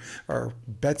 killers are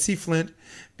Betsy Flint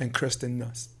and Kristen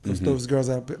Nuss. Those girls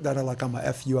that are like, I'm going to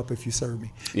F you up if you serve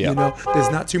me. Yeah. You know, there's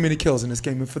not too many kills in this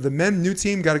game. And for the men, new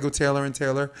team, got to go Taylor and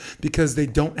Taylor because they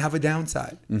don't have a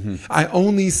downside. I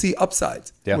only see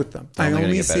upsides with them. I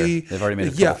only see... They've already made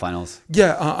a couple finals.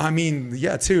 Yeah, I mean,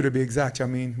 2 to be exact. I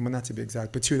mean, well, not to be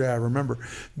exact, but 2 that I remember.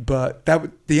 But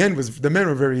the men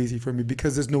were very easy for me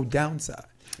because there's no downside.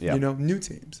 Yeah. You know, new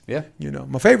teams. Yeah. You know,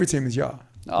 my favorite team is y'all.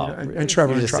 Oh, and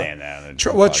Trevor and Try. Saying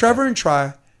that Trevor and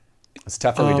Try. It's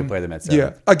tough for me to play them at 7.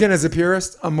 Yeah. Again, as a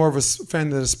purist, I'm more of a fan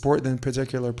of the sport than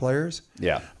particular players.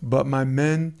 Yeah. But my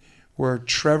men were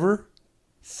Trevor,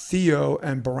 Theo,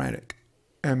 and Baranek.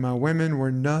 And my women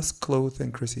were Nuss, Cloth,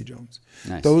 and Chrissy Jones.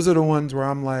 Nice. Those are the ones where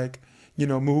I'm like, you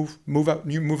know, move out.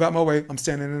 You move out my way. I'm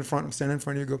standing in front. I'm standing in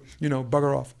front of you. Go, you know,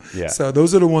 bugger off. Yeah. So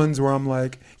those are the ones where I'm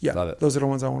like, those are the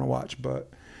ones I want to watch. But,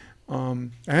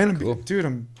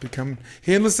 dude,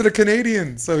 he enlisted a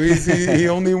Canadian, so he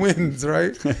only wins,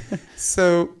 right?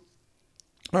 So,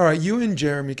 all right, you and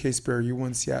Jeremy K. Spear, you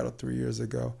won Seattle 3 years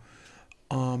ago.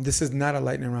 This is not a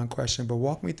lightning round question, but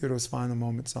walk me through those final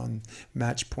moments on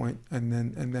match point and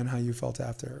then how you felt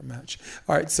after a match.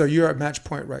 All right, so you're at match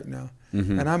point right now.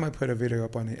 And I might put a video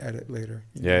up on the edit later.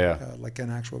 Like an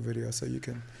actual video so you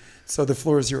can. So the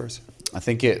floor is yours. I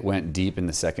think it went deep in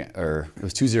the second, or it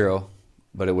was 2-0,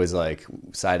 but it was like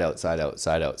side out, side out,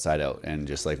 side out, side out, and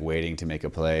just like waiting to make a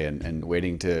play and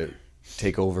waiting to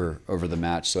take over the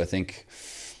match. So I think...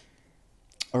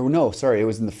 Or no, sorry, it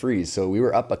was in the freeze. So we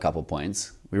were up a couple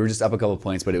points. We were just up a couple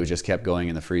points, but it was just kept going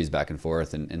in the freeze back and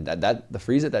forth. And that the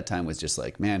freeze at that time was just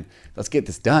like, man, let's get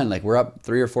this done. Like we're up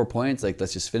 3 or 4 points. Like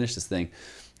let's just finish this thing.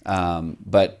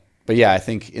 But yeah, I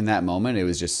think in that moment it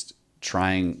was just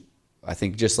trying. I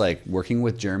think just like working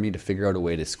with Jeremy to figure out a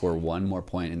way to score 1 more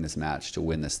point in this match to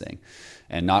win this thing,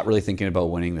 and not really thinking about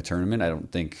winning the tournament. I don't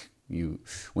think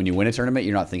when you win a tournament,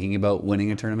 you're not thinking about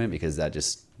winning a tournament because that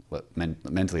just.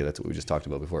 Mentally, that's what we just talked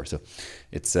about before. So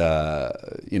it's,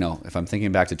 if I'm thinking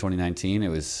back to 2019,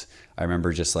 I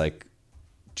remember just like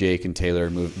Jake and Taylor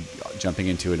jumping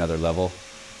into another level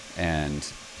and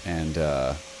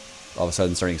all of a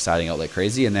sudden starting siding out like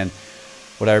crazy. And then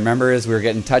what I remember is we were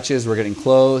getting touches, we're getting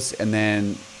close, and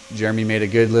then Jeremy made a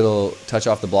good little touch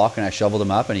off the block and I shoveled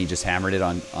him up and he just hammered it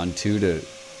on 2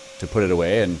 to put it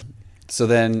away. And so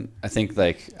then I think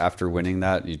like after winning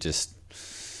that, you just...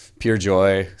 pure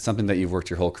joy, something that you've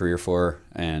worked your whole career for,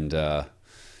 and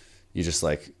you just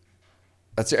like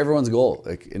that's everyone's goal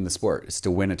like in the sport is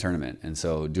to win a tournament. And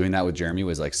so doing that with Jeremy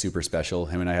was like super special.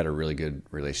 Him and I had a really good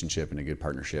relationship and a good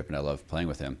partnership, and I loved playing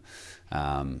with him.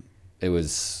 It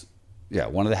was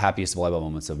one of the happiest volleyball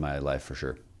moments of my life for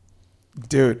sure.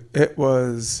 Dude, it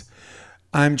was.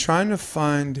 I'm trying to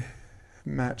find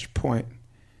match point,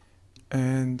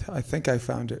 and I think I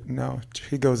found it. No,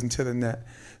 he goes into the net.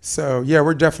 So, yeah,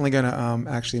 we're definitely going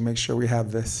to actually make sure we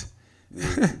have this.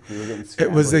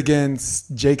 It was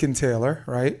against Jake and Taylor,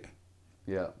 right?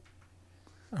 Yeah.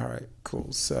 All right,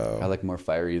 cool. So I like more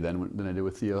fiery than I did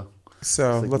with Theo.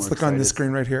 So let's look on this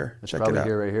screen right here. Check it out.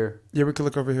 Here, right here. Yeah, we could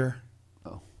look over here.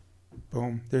 Oh.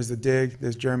 Boom. There's the dig.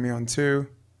 There's Jeremy on 2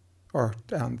 or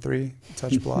down 3,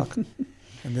 touch block.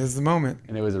 And there's the moment.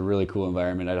 And it was a really cool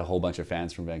environment. I had a whole bunch of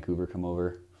fans from Vancouver come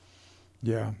over.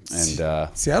 Yeah,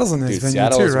 and Seattle's in this venue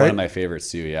Seattle too, is right? one of my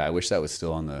favorites too. Yeah, I wish that was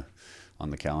still on the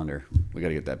calendar. We got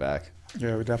to get that back.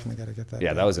 Yeah, we definitely got to get that. Yeah,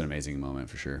 back. That was an amazing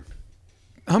moment for sure.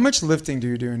 How much lifting do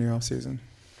you do in the off season?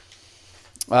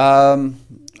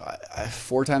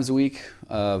 4 times a week,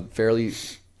 fairly, a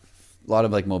lot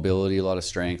of like mobility, a lot of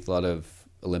strength, a lot of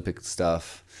Olympic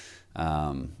stuff.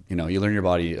 You know, you learn your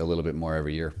body a little bit more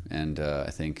every year. And I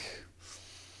think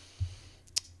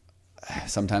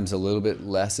sometimes a little bit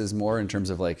less is more in terms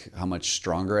of like how much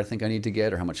stronger I think I need to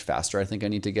get or how much faster I think I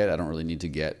need to get. I don't really need to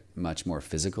get much more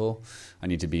physical. I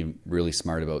need to be really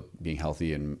smart about being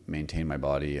healthy and maintain my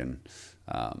body and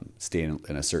stay in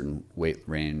a certain weight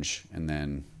range, and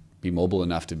then be mobile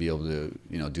enough to be able to,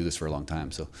 you know, do this for a long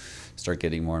time. So start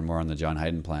getting more and more on the John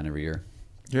Hyden plan every year.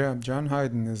 Yeah, John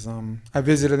Hyden is, I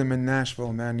visited him in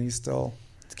Nashville, man. He's still...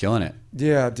 It's killing it.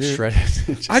 Yeah, dude.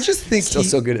 Shredded. I just think still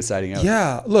so good at siding out.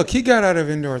 Yeah, look, he got out of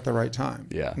indoor at the right time.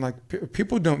 Yeah. Like,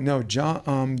 people don't know,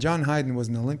 John Hyden was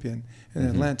an Olympian in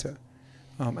Atlanta,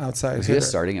 outside Was hitter. he a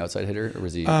starting outside hitter, or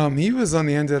was he? He was on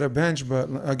the end of the bench, but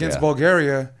against Yeah.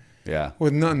 Bulgaria... Yeah.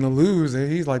 With nothing to lose,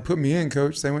 he's like, put me in,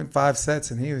 coach. They went 5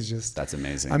 sets, and he was just... That's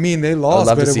amazing. I mean, they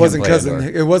lost, but it wasn't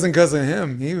because of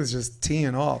him. He was just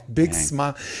teeing off. Big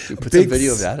smile. Dude, put some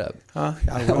video of that up. Huh?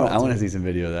 I want to see some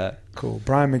video of that. Cool.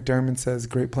 Brian McDermott says,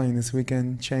 great playing this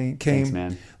weekend. Chaim, Thanks,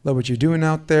 man. Love what you're doing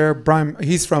out there. Brian,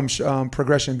 he's from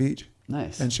Progression Beach.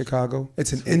 Nice. In Chicago.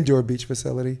 It's an indoor beach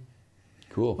facility.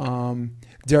 Cool.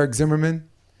 Derek Zimmerman.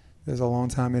 There's a long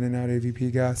time in and out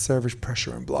AVP guy. Service,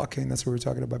 pressure, and blocking. That's what we were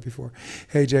talking about before.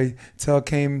 Hey, Jay, tell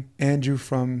Chaim Andrew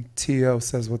from TO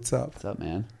says what's up. What's up,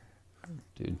 man?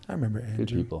 Dude. I remember Andrew. Good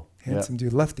people. Handsome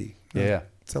dude. Lefty. Yeah.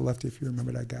 It's a lefty if you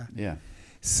remember that guy. Yeah.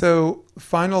 So,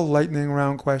 final lightning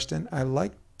round question. I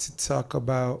like to talk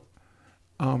about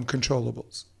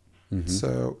controllables. Mm-hmm.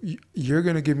 So, you're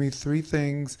going to give me 3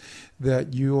 things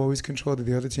that you always control that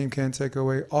the other team can't take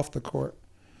away off the court.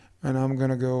 And I'm going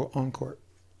to go on court.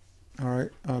 All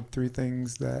right, 3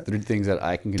 things that... 3 things that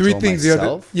I can control 3 things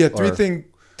myself? The other,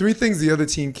 3 things the other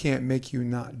team can't make you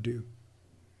not do.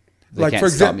 They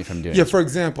can't stop me from doing. Yeah, for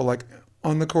example, like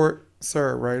on the court,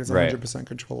 serve, right, is 100% Right.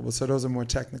 controllable. So those are more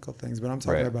technical things. But I'm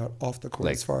talking Right. about off the court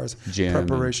Like as far as gym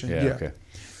preparation. and- yeah, okay.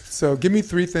 So give me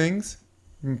 3 things.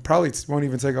 Probably won't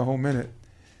even take a whole minute.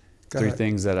 Go 3 ahead.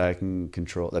 things that I can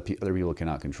control that other people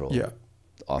cannot control. Yeah.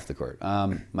 Off the court.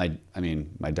 My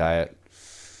diet.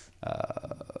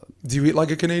 Do you eat like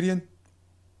a Canadian?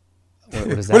 What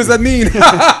does that What does that mean?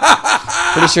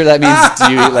 Pretty sure that means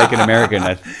do you eat like an American?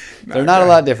 They're not a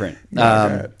lot different.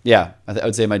 Yeah, I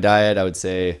would say my diet. I would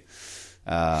say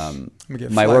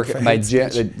my work, my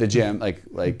gym, the gym,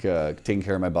 like taking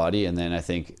care of my body, and then I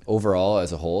think overall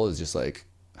as a whole is just like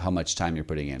how much time you're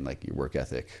putting in, like your work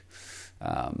ethic,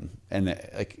 and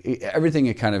like everything.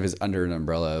 It kind of is under an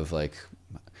umbrella of like,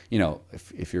 you know,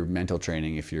 if you're mental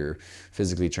training, if you're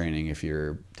physically training, if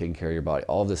you're taking care of your body,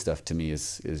 all of this stuff to me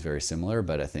is very similar,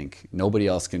 but I think nobody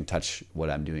else can touch what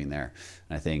I'm doing there.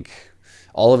 And I think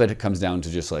all of it comes down to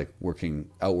just like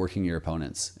outworking your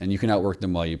opponents. And you can outwork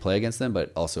them while you play against them,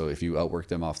 but also if you outwork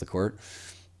them off the court,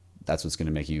 that's what's going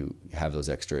to make you have those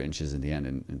extra inches in the end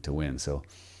and to win. So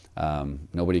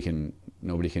nobody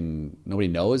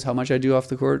knows how much I do off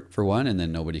the court, for one, and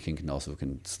then nobody can also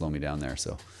slow me down there.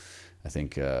 So I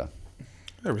think there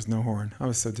was no horn. I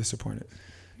was so disappointed.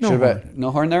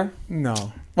 No horn there?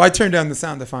 No. Well, I turned down the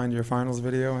sound to find your finals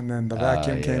video, and then the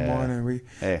vacuum came on, and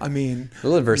I mean, a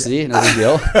little adversity, no big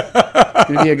deal. It's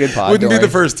gonna be a good pod. Wouldn't be the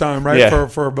first time, right? Yeah.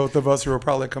 For both of us who are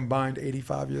probably combined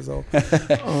 85 years old.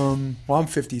 Well, I'm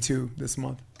 52 this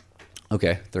month.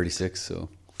 Okay, 36. So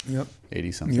yep,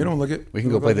 80 something. You don't look it. We can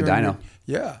go play the dyno.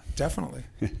 Yeah, definitely.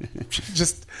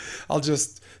 I'll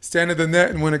just stand at the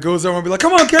net, and when it goes over, I'll be like,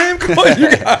 "Come on, Chaim, come on,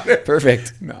 you got it."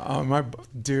 Perfect. No,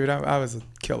 I was a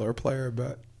killer player,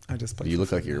 but I just played. You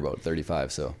look like you're about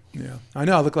 35, so yeah, I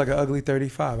know. I look like an ugly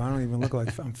 35. I don't even look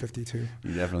like I'm 52.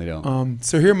 You definitely don't.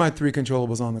 So here are my 3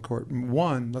 controllables on the court.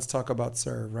 1, let's talk about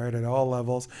serve, right? At all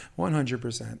levels,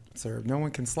 100% serve. No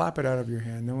one can slap it out of your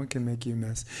hand. No one can make you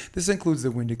miss. This includes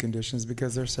the windy conditions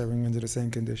because they're serving under the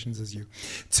same conditions as you.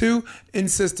 2, in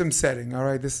system setting. All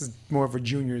right, this is more of a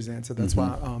junior's answer. That's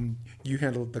why you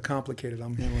handle the complicated.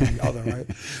 I'm handling the other,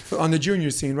 right? So on the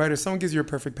junior scene, right? If someone gives you a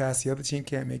perfect pass, the other team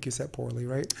can't make you set poorly,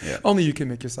 right? Yeah. Only you can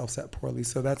make yourself set poorly.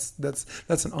 So that's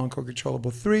an on-court controllable.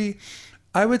 3,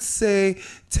 I would say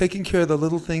taking care of the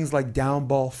little things like down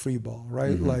ball, free ball,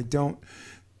 right? Like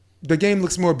the game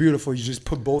looks more beautiful. You just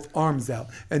put both arms out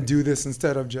and do this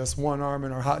instead of just one arm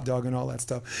and our hot dog and all that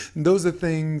stuff. And those are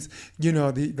things, you know,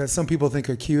 that some people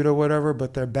think are cute or whatever,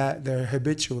 but they're bad. They're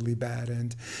habitually bad.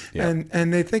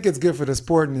 And they think it's good for the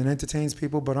sport and it entertains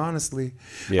people. But honestly,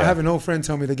 I have an old friend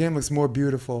tell me the game looks more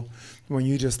beautiful when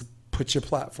you just put your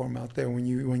platform out there, when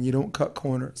you don't cut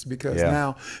corners, because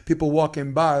now people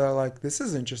walking by, they're like, this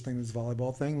is interesting, this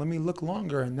volleyball thing. Let me look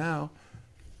longer. And now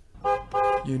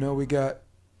You know, we got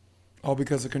all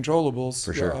because of controllables.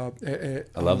 For sure.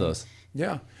 I love those.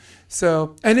 Yeah.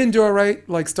 So, and indoor, right?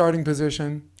 Like starting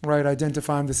position, right?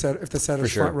 Identifying the set, if the set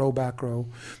is front row, back row.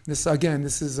 This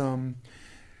is,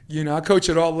 you know, I coach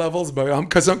at all levels, but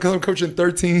because I'm coaching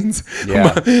 13s.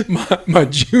 Yeah. My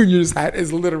junior's hat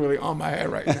is literally on my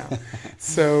head right now.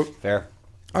 So Fair.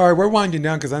 All right, we're winding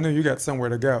down because I know you got somewhere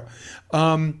to go.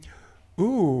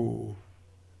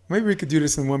 Maybe we could do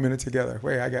this in 1 minute together.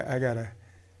 Wait,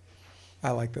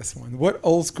 I like this one. What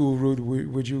old school route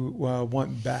would you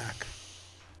want back?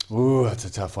 Ooh, that's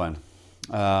a tough one.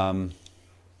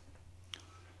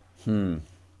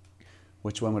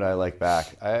 Which one would I like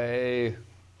back?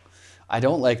 I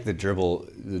don't like the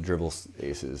dribble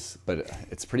aces, but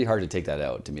it's pretty hard to take that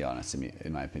out, to be honest,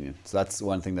 in my opinion. So that's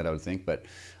one thing that I would think. But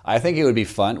I think it would be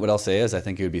fun. What I'll say is I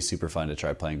think it would be super fun to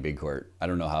try playing big court. I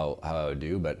don't know how I would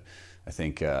do, but I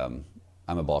think I'm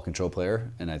a ball control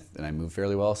player and I move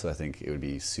fairly well. So I think it would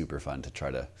be super fun to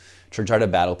try to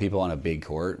battle people on a big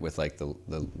court with like the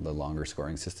longer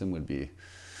scoring system would be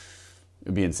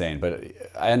insane. But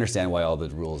I understand why all the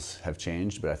rules have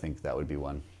changed, but I think that would be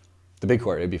one. The big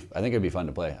court, I think it'd be fun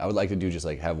to play. I would like to do just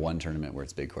like have one tournament where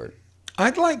it's big court.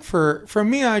 I'd like for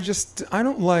me, I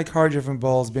don't like hard driven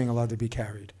balls being allowed to be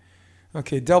carried.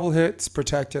 Okay, double hits,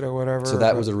 protected or whatever. So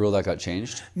that was a rule that got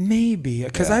changed? Maybe,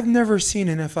 because I've never seen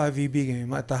an FIVB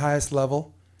game at the highest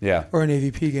level. Yeah. Or an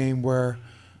AVP game where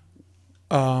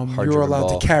you're allowed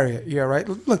to carry it. Yeah, right?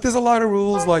 Look, there's a lot of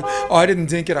rules like, I didn't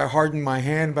dink it, I hardened my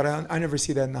hand, but I never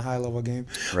see that in the high-level game.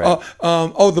 Right.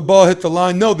 The ball hit the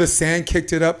line. No, the sand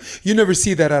kicked it up. You never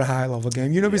see that at a high-level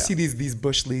game. You never see these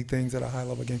Bush League things at a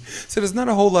high-level game. So there's not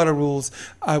a whole lot of rules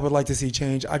I would like to see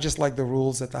change. I just like the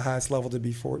rules at the highest level to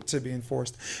be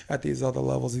enforced at these other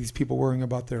levels, these people worrying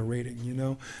about their rating, you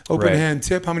know? Open hand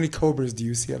tip, how many Cobras do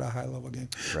you see at a high-level game?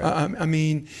 Right. I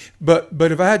mean, but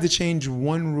if I had to change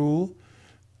one rule,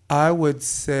 I would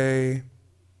say,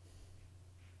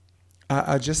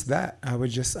 I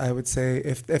would say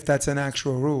if that's an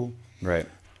actual rule, right?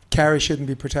 Carry shouldn't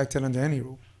be protected under any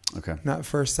rule. Okay. Not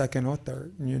first, second, or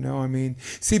third. You know, I mean,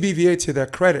 CBVA, to their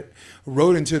credit,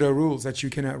 wrote into their rules that you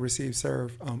cannot receive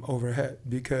serve overhead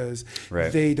because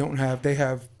they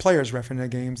have players reffing their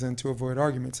games and to avoid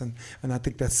arguments, and I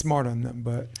think that's smart on them.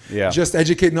 But just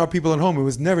educating our people at home, it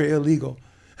was never illegal.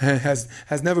 Has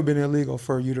never been illegal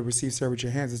for you to receive serve with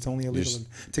your hands. It's only illegal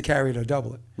to carry it or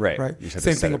double it. Right. Right. You just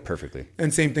have to set it perfectly.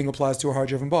 And same thing applies to a hard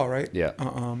driven ball, right? Yeah.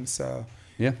 So.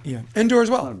 Yeah. Indoor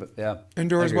as well. Yeah.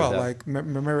 Indoor as well. Like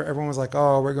remember, everyone was like,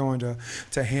 "Oh, we're going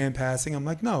to hand passing." I'm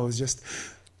like, no, it's just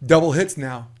double hits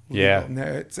now. Yeah.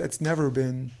 It's never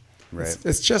been. Right.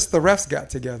 It's just the refs got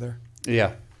together.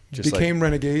 Yeah. Just became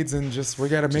renegades and we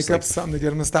got to make up something to get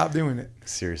them to stop doing it.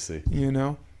 Seriously. You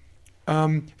know,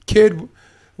 kid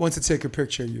wants to take a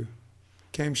picture of you.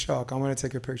 Chaim Schalk. I want to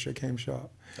take a picture of Chaim Schalk.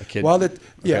 A kid? While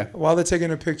they're taking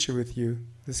a picture with you,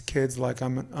 this kid's like,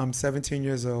 I'm 17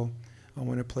 years old. I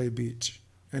want to play beach.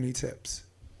 Any tips?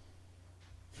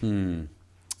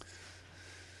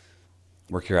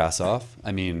 Work your ass off.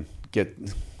 I mean,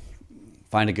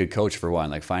 find a good coach for one.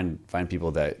 Like find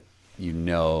people that you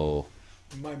know.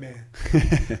 My man.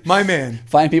 My man.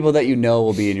 Find people that you know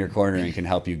will be in your corner and can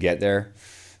help you get there.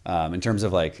 In terms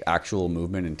of like actual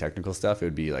movement and technical stuff, it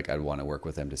would be like I'd want to work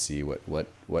with them to see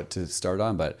what to start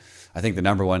on. But I think the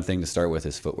number one thing to start with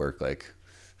is footwork, like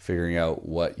figuring out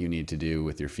what you need to do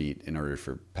with your feet in order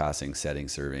for passing, setting,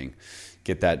 serving,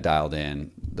 get that dialed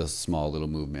in, those small little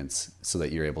movements so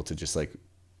that you're able to just like,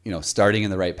 you know, starting in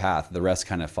the right path, the rest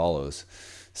kind of follows.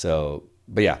 So,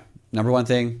 but yeah, number one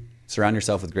thing, surround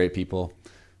yourself with great people,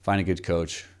 find a good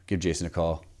coach, give Jason a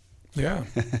call. Yeah,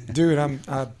 dude,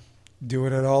 I do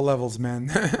it at all levels, man.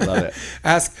 Love it.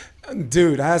 Ask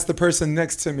the person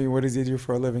next to me, what does he do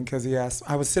for a living? Because he asked.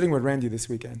 I was sitting with Randy this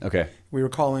weekend. Okay. We were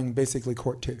calling basically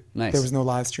Court 2. Nice. There was no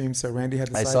live stream, so Randy had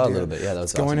this idea. I saw a little bit. Yeah, that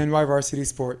was awesome. Going in Varsity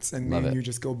Sports, and Love me and it. you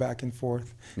just go back and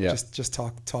forth. Yeah. Just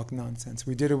talk nonsense.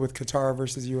 We did it with Qatar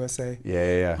versus USA.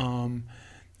 Yeah.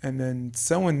 And then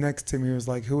someone next to me was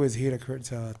like, who is he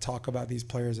to talk about these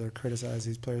players or criticize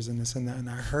these players and this and that? And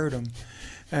I heard him.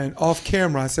 And off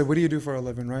camera, I said, what do you do for a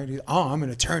living, right? I'm an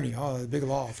attorney. A big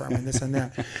law firm and this and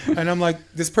that. And I'm like,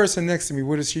 this person next to me,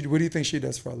 what do you think she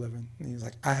does for a living? And he's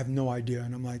like, I have no idea.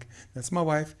 And I'm like, that's my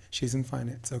wife. She's in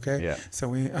finance, okay? Yeah.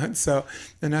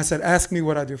 And I said, ask me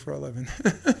what I do for a living.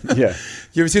 Yeah.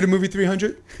 You ever see the movie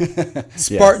 300?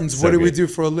 Spartans, yes, what do we good. do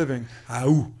for a living?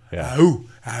 Ahoo, Yeah. ahoo,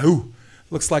 ahoo.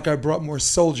 Looks like I brought more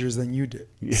soldiers than you did.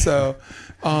 Yeah. So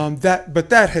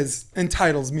that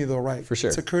entitles me the right for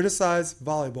sure to criticize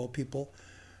volleyball people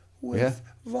with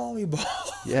volleyball.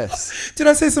 Yes. Did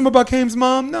I say something about Chaim's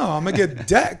mom? No, I'm gonna get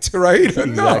decked, right?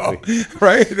 Exactly. No,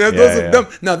 right? Those are them.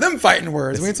 Now, them fighting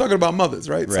words. We ain't talking about mothers,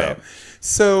 right? Right.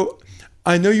 So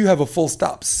I know you have a full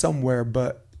stop somewhere,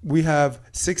 but we have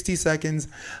 60 seconds,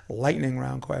 lightning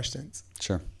round questions.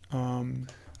 Sure.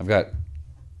 I've got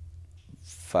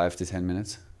 5 to 10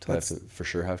 minutes till I for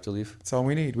sure have to leave. That's all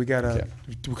we need. We gotta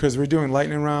because we're doing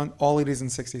lightning round. All it is in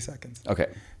 60 seconds. Okay.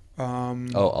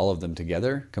 All of them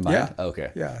together combined? Yeah. Oh, okay.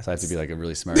 Yeah. So I have to be like a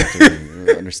really smart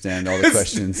to understand all the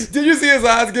questions. Did you see his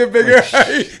eyes get bigger?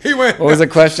 He went. What was the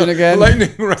question again?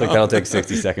 Lightning round. It's like that'll take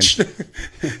 60 seconds.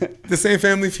 The same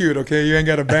Family Feud, okay? You ain't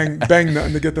got to bang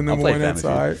nothing to get the number one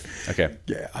inside. Okay.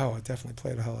 Yeah. Oh, I definitely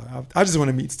play the hell out. I just want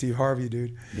to meet Steve Harvey,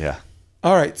 dude. Yeah.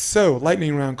 All right. So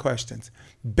lightning round questions.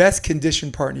 Best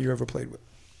conditioned partner you ever played with?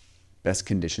 Best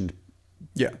conditioned?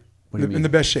 Yeah. What do you mean? In the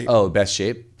best shape. Oh, best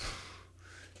shape?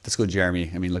 Let's go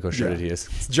Jeremy. I mean, look how shredded he is.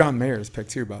 It's John Mayer's pick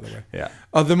too, by the way. Yeah.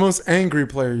 The most angry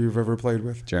player you've ever played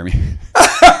with? Jeremy.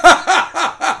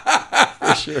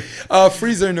 For sure.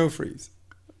 Freeze or no freeze?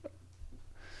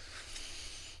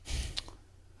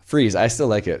 Freeze. I still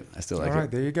like it. All right,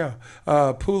 there you go.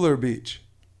 Pool or beach?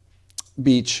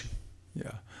 Beach.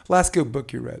 Yeah. Last good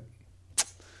book you read?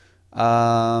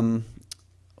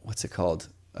 What's it called?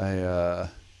 I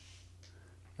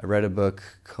read a book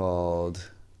called...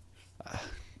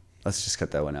 let's just cut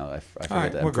that one out. I forget All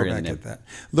right, that. we'll go back at that.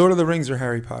 Lord of the Rings or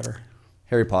Harry Potter?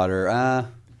 Harry Potter.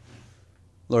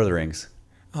 Lord of the Rings.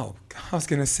 Oh, I was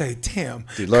gonna say, damn.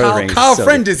 Dude, Lord of the Rings. Kyle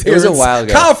Friend is here. It was a while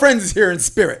ago. Kyle Friend is here in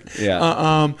spirit.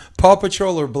 Yeah. Paw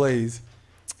Patrol or Blaze?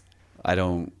 I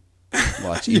don't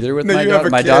watch either with No, my you have daughter.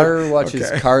 a My kid. daughter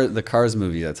watches Okay. the Cars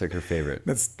movie. That's like her favorite.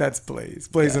 That's Blaze.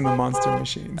 Blaze and the Monster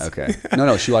Machines. Okay.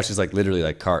 No, she watches like literally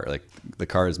like the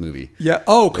Cars movie. Yeah.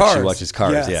 Oh, Like, Cars. she watches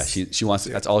Cars. Yes. Yeah. She wants.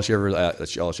 That's all she ever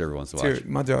wants to watch. Dude,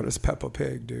 my daughter's Peppa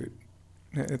Pig, dude.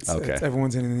 It's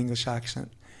everyone's in an English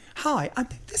accent. Hi,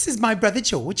 this is my brother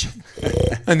George,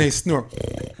 and they snore.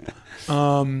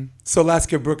 So last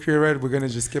good book you read, we're gonna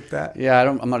just skip that. Yeah,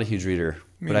 I'm not a huge reader,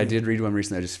 but I neither. did read one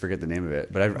recently. I just forget the name of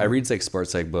it. But I read like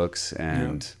sports psych books,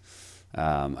 and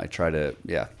I try to.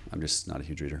 Yeah, I'm just not a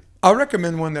huge reader. I'll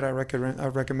recommend one that I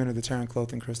recommended to Taryn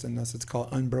Cloth and Kristen Nuss. It's called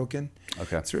Unbroken.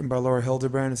 Okay. It's written by Laura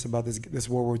Hildebrand. It's about this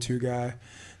World War II guy.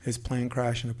 His plane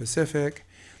crashed in the Pacific.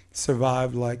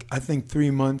 Survived like I think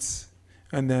 3 months,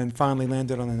 and then finally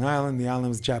landed on an island. The island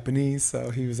was Japanese,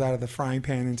 so he was out of the frying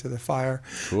pan into the fire.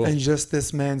 Cool. And just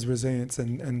this man's resilience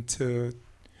and to,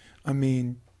 I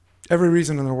mean, every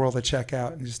reason in the world to check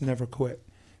out and just never quit.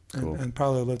 Cool. And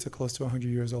probably lived to close to 100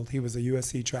 years old. He was a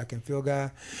USC track and field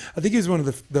guy. I think he was one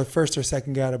of the first or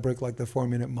second guy to break like the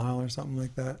 4-minute mile or something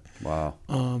like that. Wow.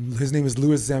 His name is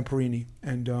Louis Zamperini.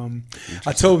 And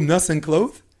I told Nuss and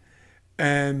Cloth,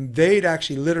 and they'd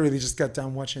actually literally just got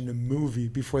done watching the movie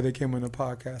before they came on the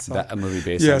podcast. So, A movie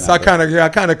based yeah, on so that. I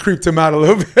kind of creeped him out a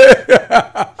little bit.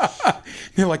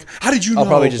 They're like, "How did you know?" I'll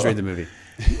probably just read the movie.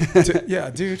 Yeah,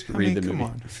 dude. Read the come movie.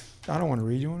 on. I don't want to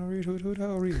read. You want to read? Who the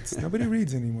hell reads? Nobody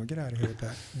reads anymore. Get out of here with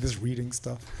that. This reading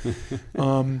stuff.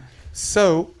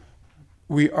 So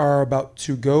we are about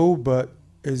to go, but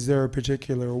is there a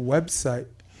particular website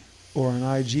or an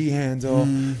IG handle?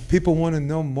 People want to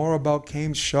know more about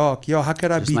Chaim Schalk. Yo, how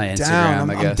could I Just be my down?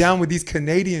 Instagram, I I'm guess. down with these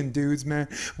Canadian dudes, man.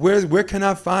 Where can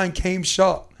I find Chaim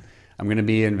Schalk? I'm going to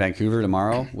be in Vancouver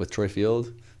tomorrow with Troy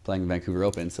Field playing Vancouver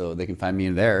Open, so they can find me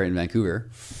in there in Vancouver.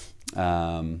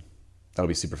 That'll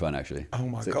be super fun, actually. Oh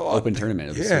my It's an God. open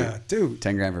tournament. It'll be Yeah, sweet. dude.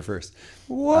 10 grand for first.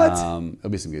 What? There'll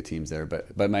be some good teams there,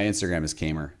 but my Instagram is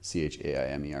Chamer,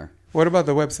 Chaimer. What about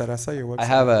the website? I saw your website. I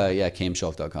have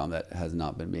chaimschalk.com that has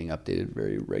not been being updated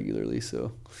very regularly,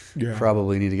 so Yeah.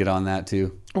 probably need to get on that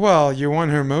too. Well, you won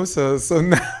Hermosa, so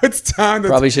now it's time to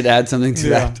Probably should add something to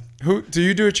Yeah. that. Who do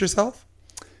you do it yourself?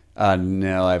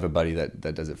 No, I have a buddy that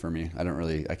does it for me.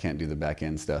 I can't do the back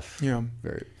end stuff. Yeah.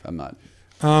 I'm not.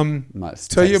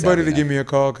 Tell your buddy to tech-savvy give me a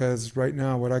call because right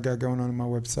now what I got going on my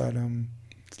website,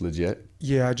 It's legit.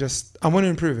 yeah, I want to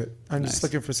improve it. I'm just Nice.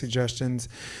 looking for suggestions.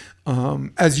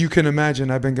 As you can imagine,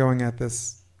 I've been going at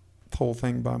this whole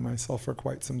thing by myself for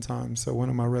quite some time. So one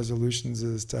of my resolutions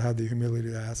is to have the humility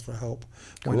to ask for help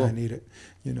when Cool. I need it.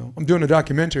 You know, I'm doing a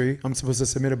documentary. I'm supposed to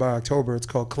submit it by October. It's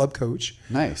called Club Coach.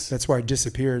 Nice. That's where I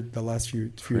disappeared the last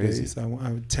few Crazy. days. I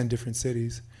went 10 different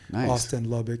cities. Nice. Austin,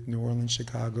 Lubbock, New Orleans,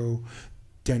 Chicago,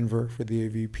 Denver for the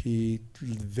AVP,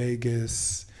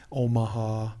 Vegas,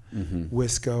 Omaha,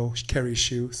 Wisco, Kerry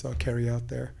Shoe. So I'll carry out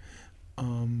there.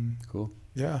 Cool.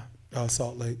 Yeah.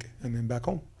 Salt Lake, and then back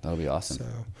home. That'll be awesome. So,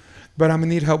 but I'm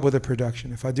gonna need help with the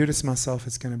production. If I do this myself,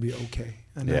 it's gonna be okay.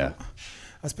 I know Yeah.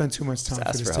 I spend too much time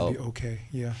for this to be okay.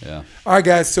 Yeah. Yeah. All right,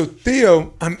 guys. So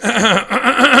Theo,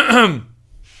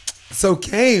 so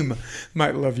Chaim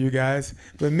might love you guys,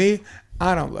 but me,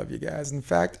 I don't love you guys. In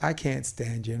fact, I can't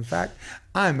stand you. In fact,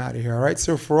 I'm out of here. All right.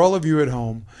 So for all of you at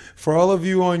home, for all of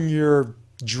you on your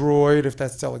Droid, if that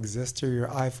still exists, or your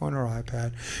iPhone or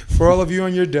iPad, for all of you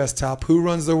on your desktop, who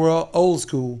runs the world? Old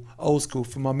school.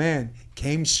 For my man,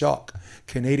 Chaim Schalk,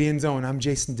 Canadian's own. I'm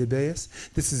Jason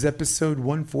DeBeas. This is episode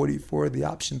 144 of the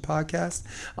Option Podcast.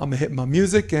 I'm going to hit my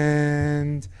music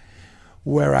and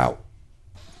we're out.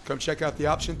 Come check out the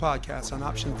Option Podcast on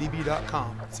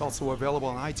optionvb.com. It's also available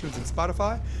on iTunes and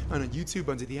Spotify and on YouTube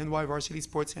under the NY Varsity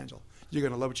Sports handle. You're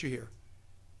going to love what you hear.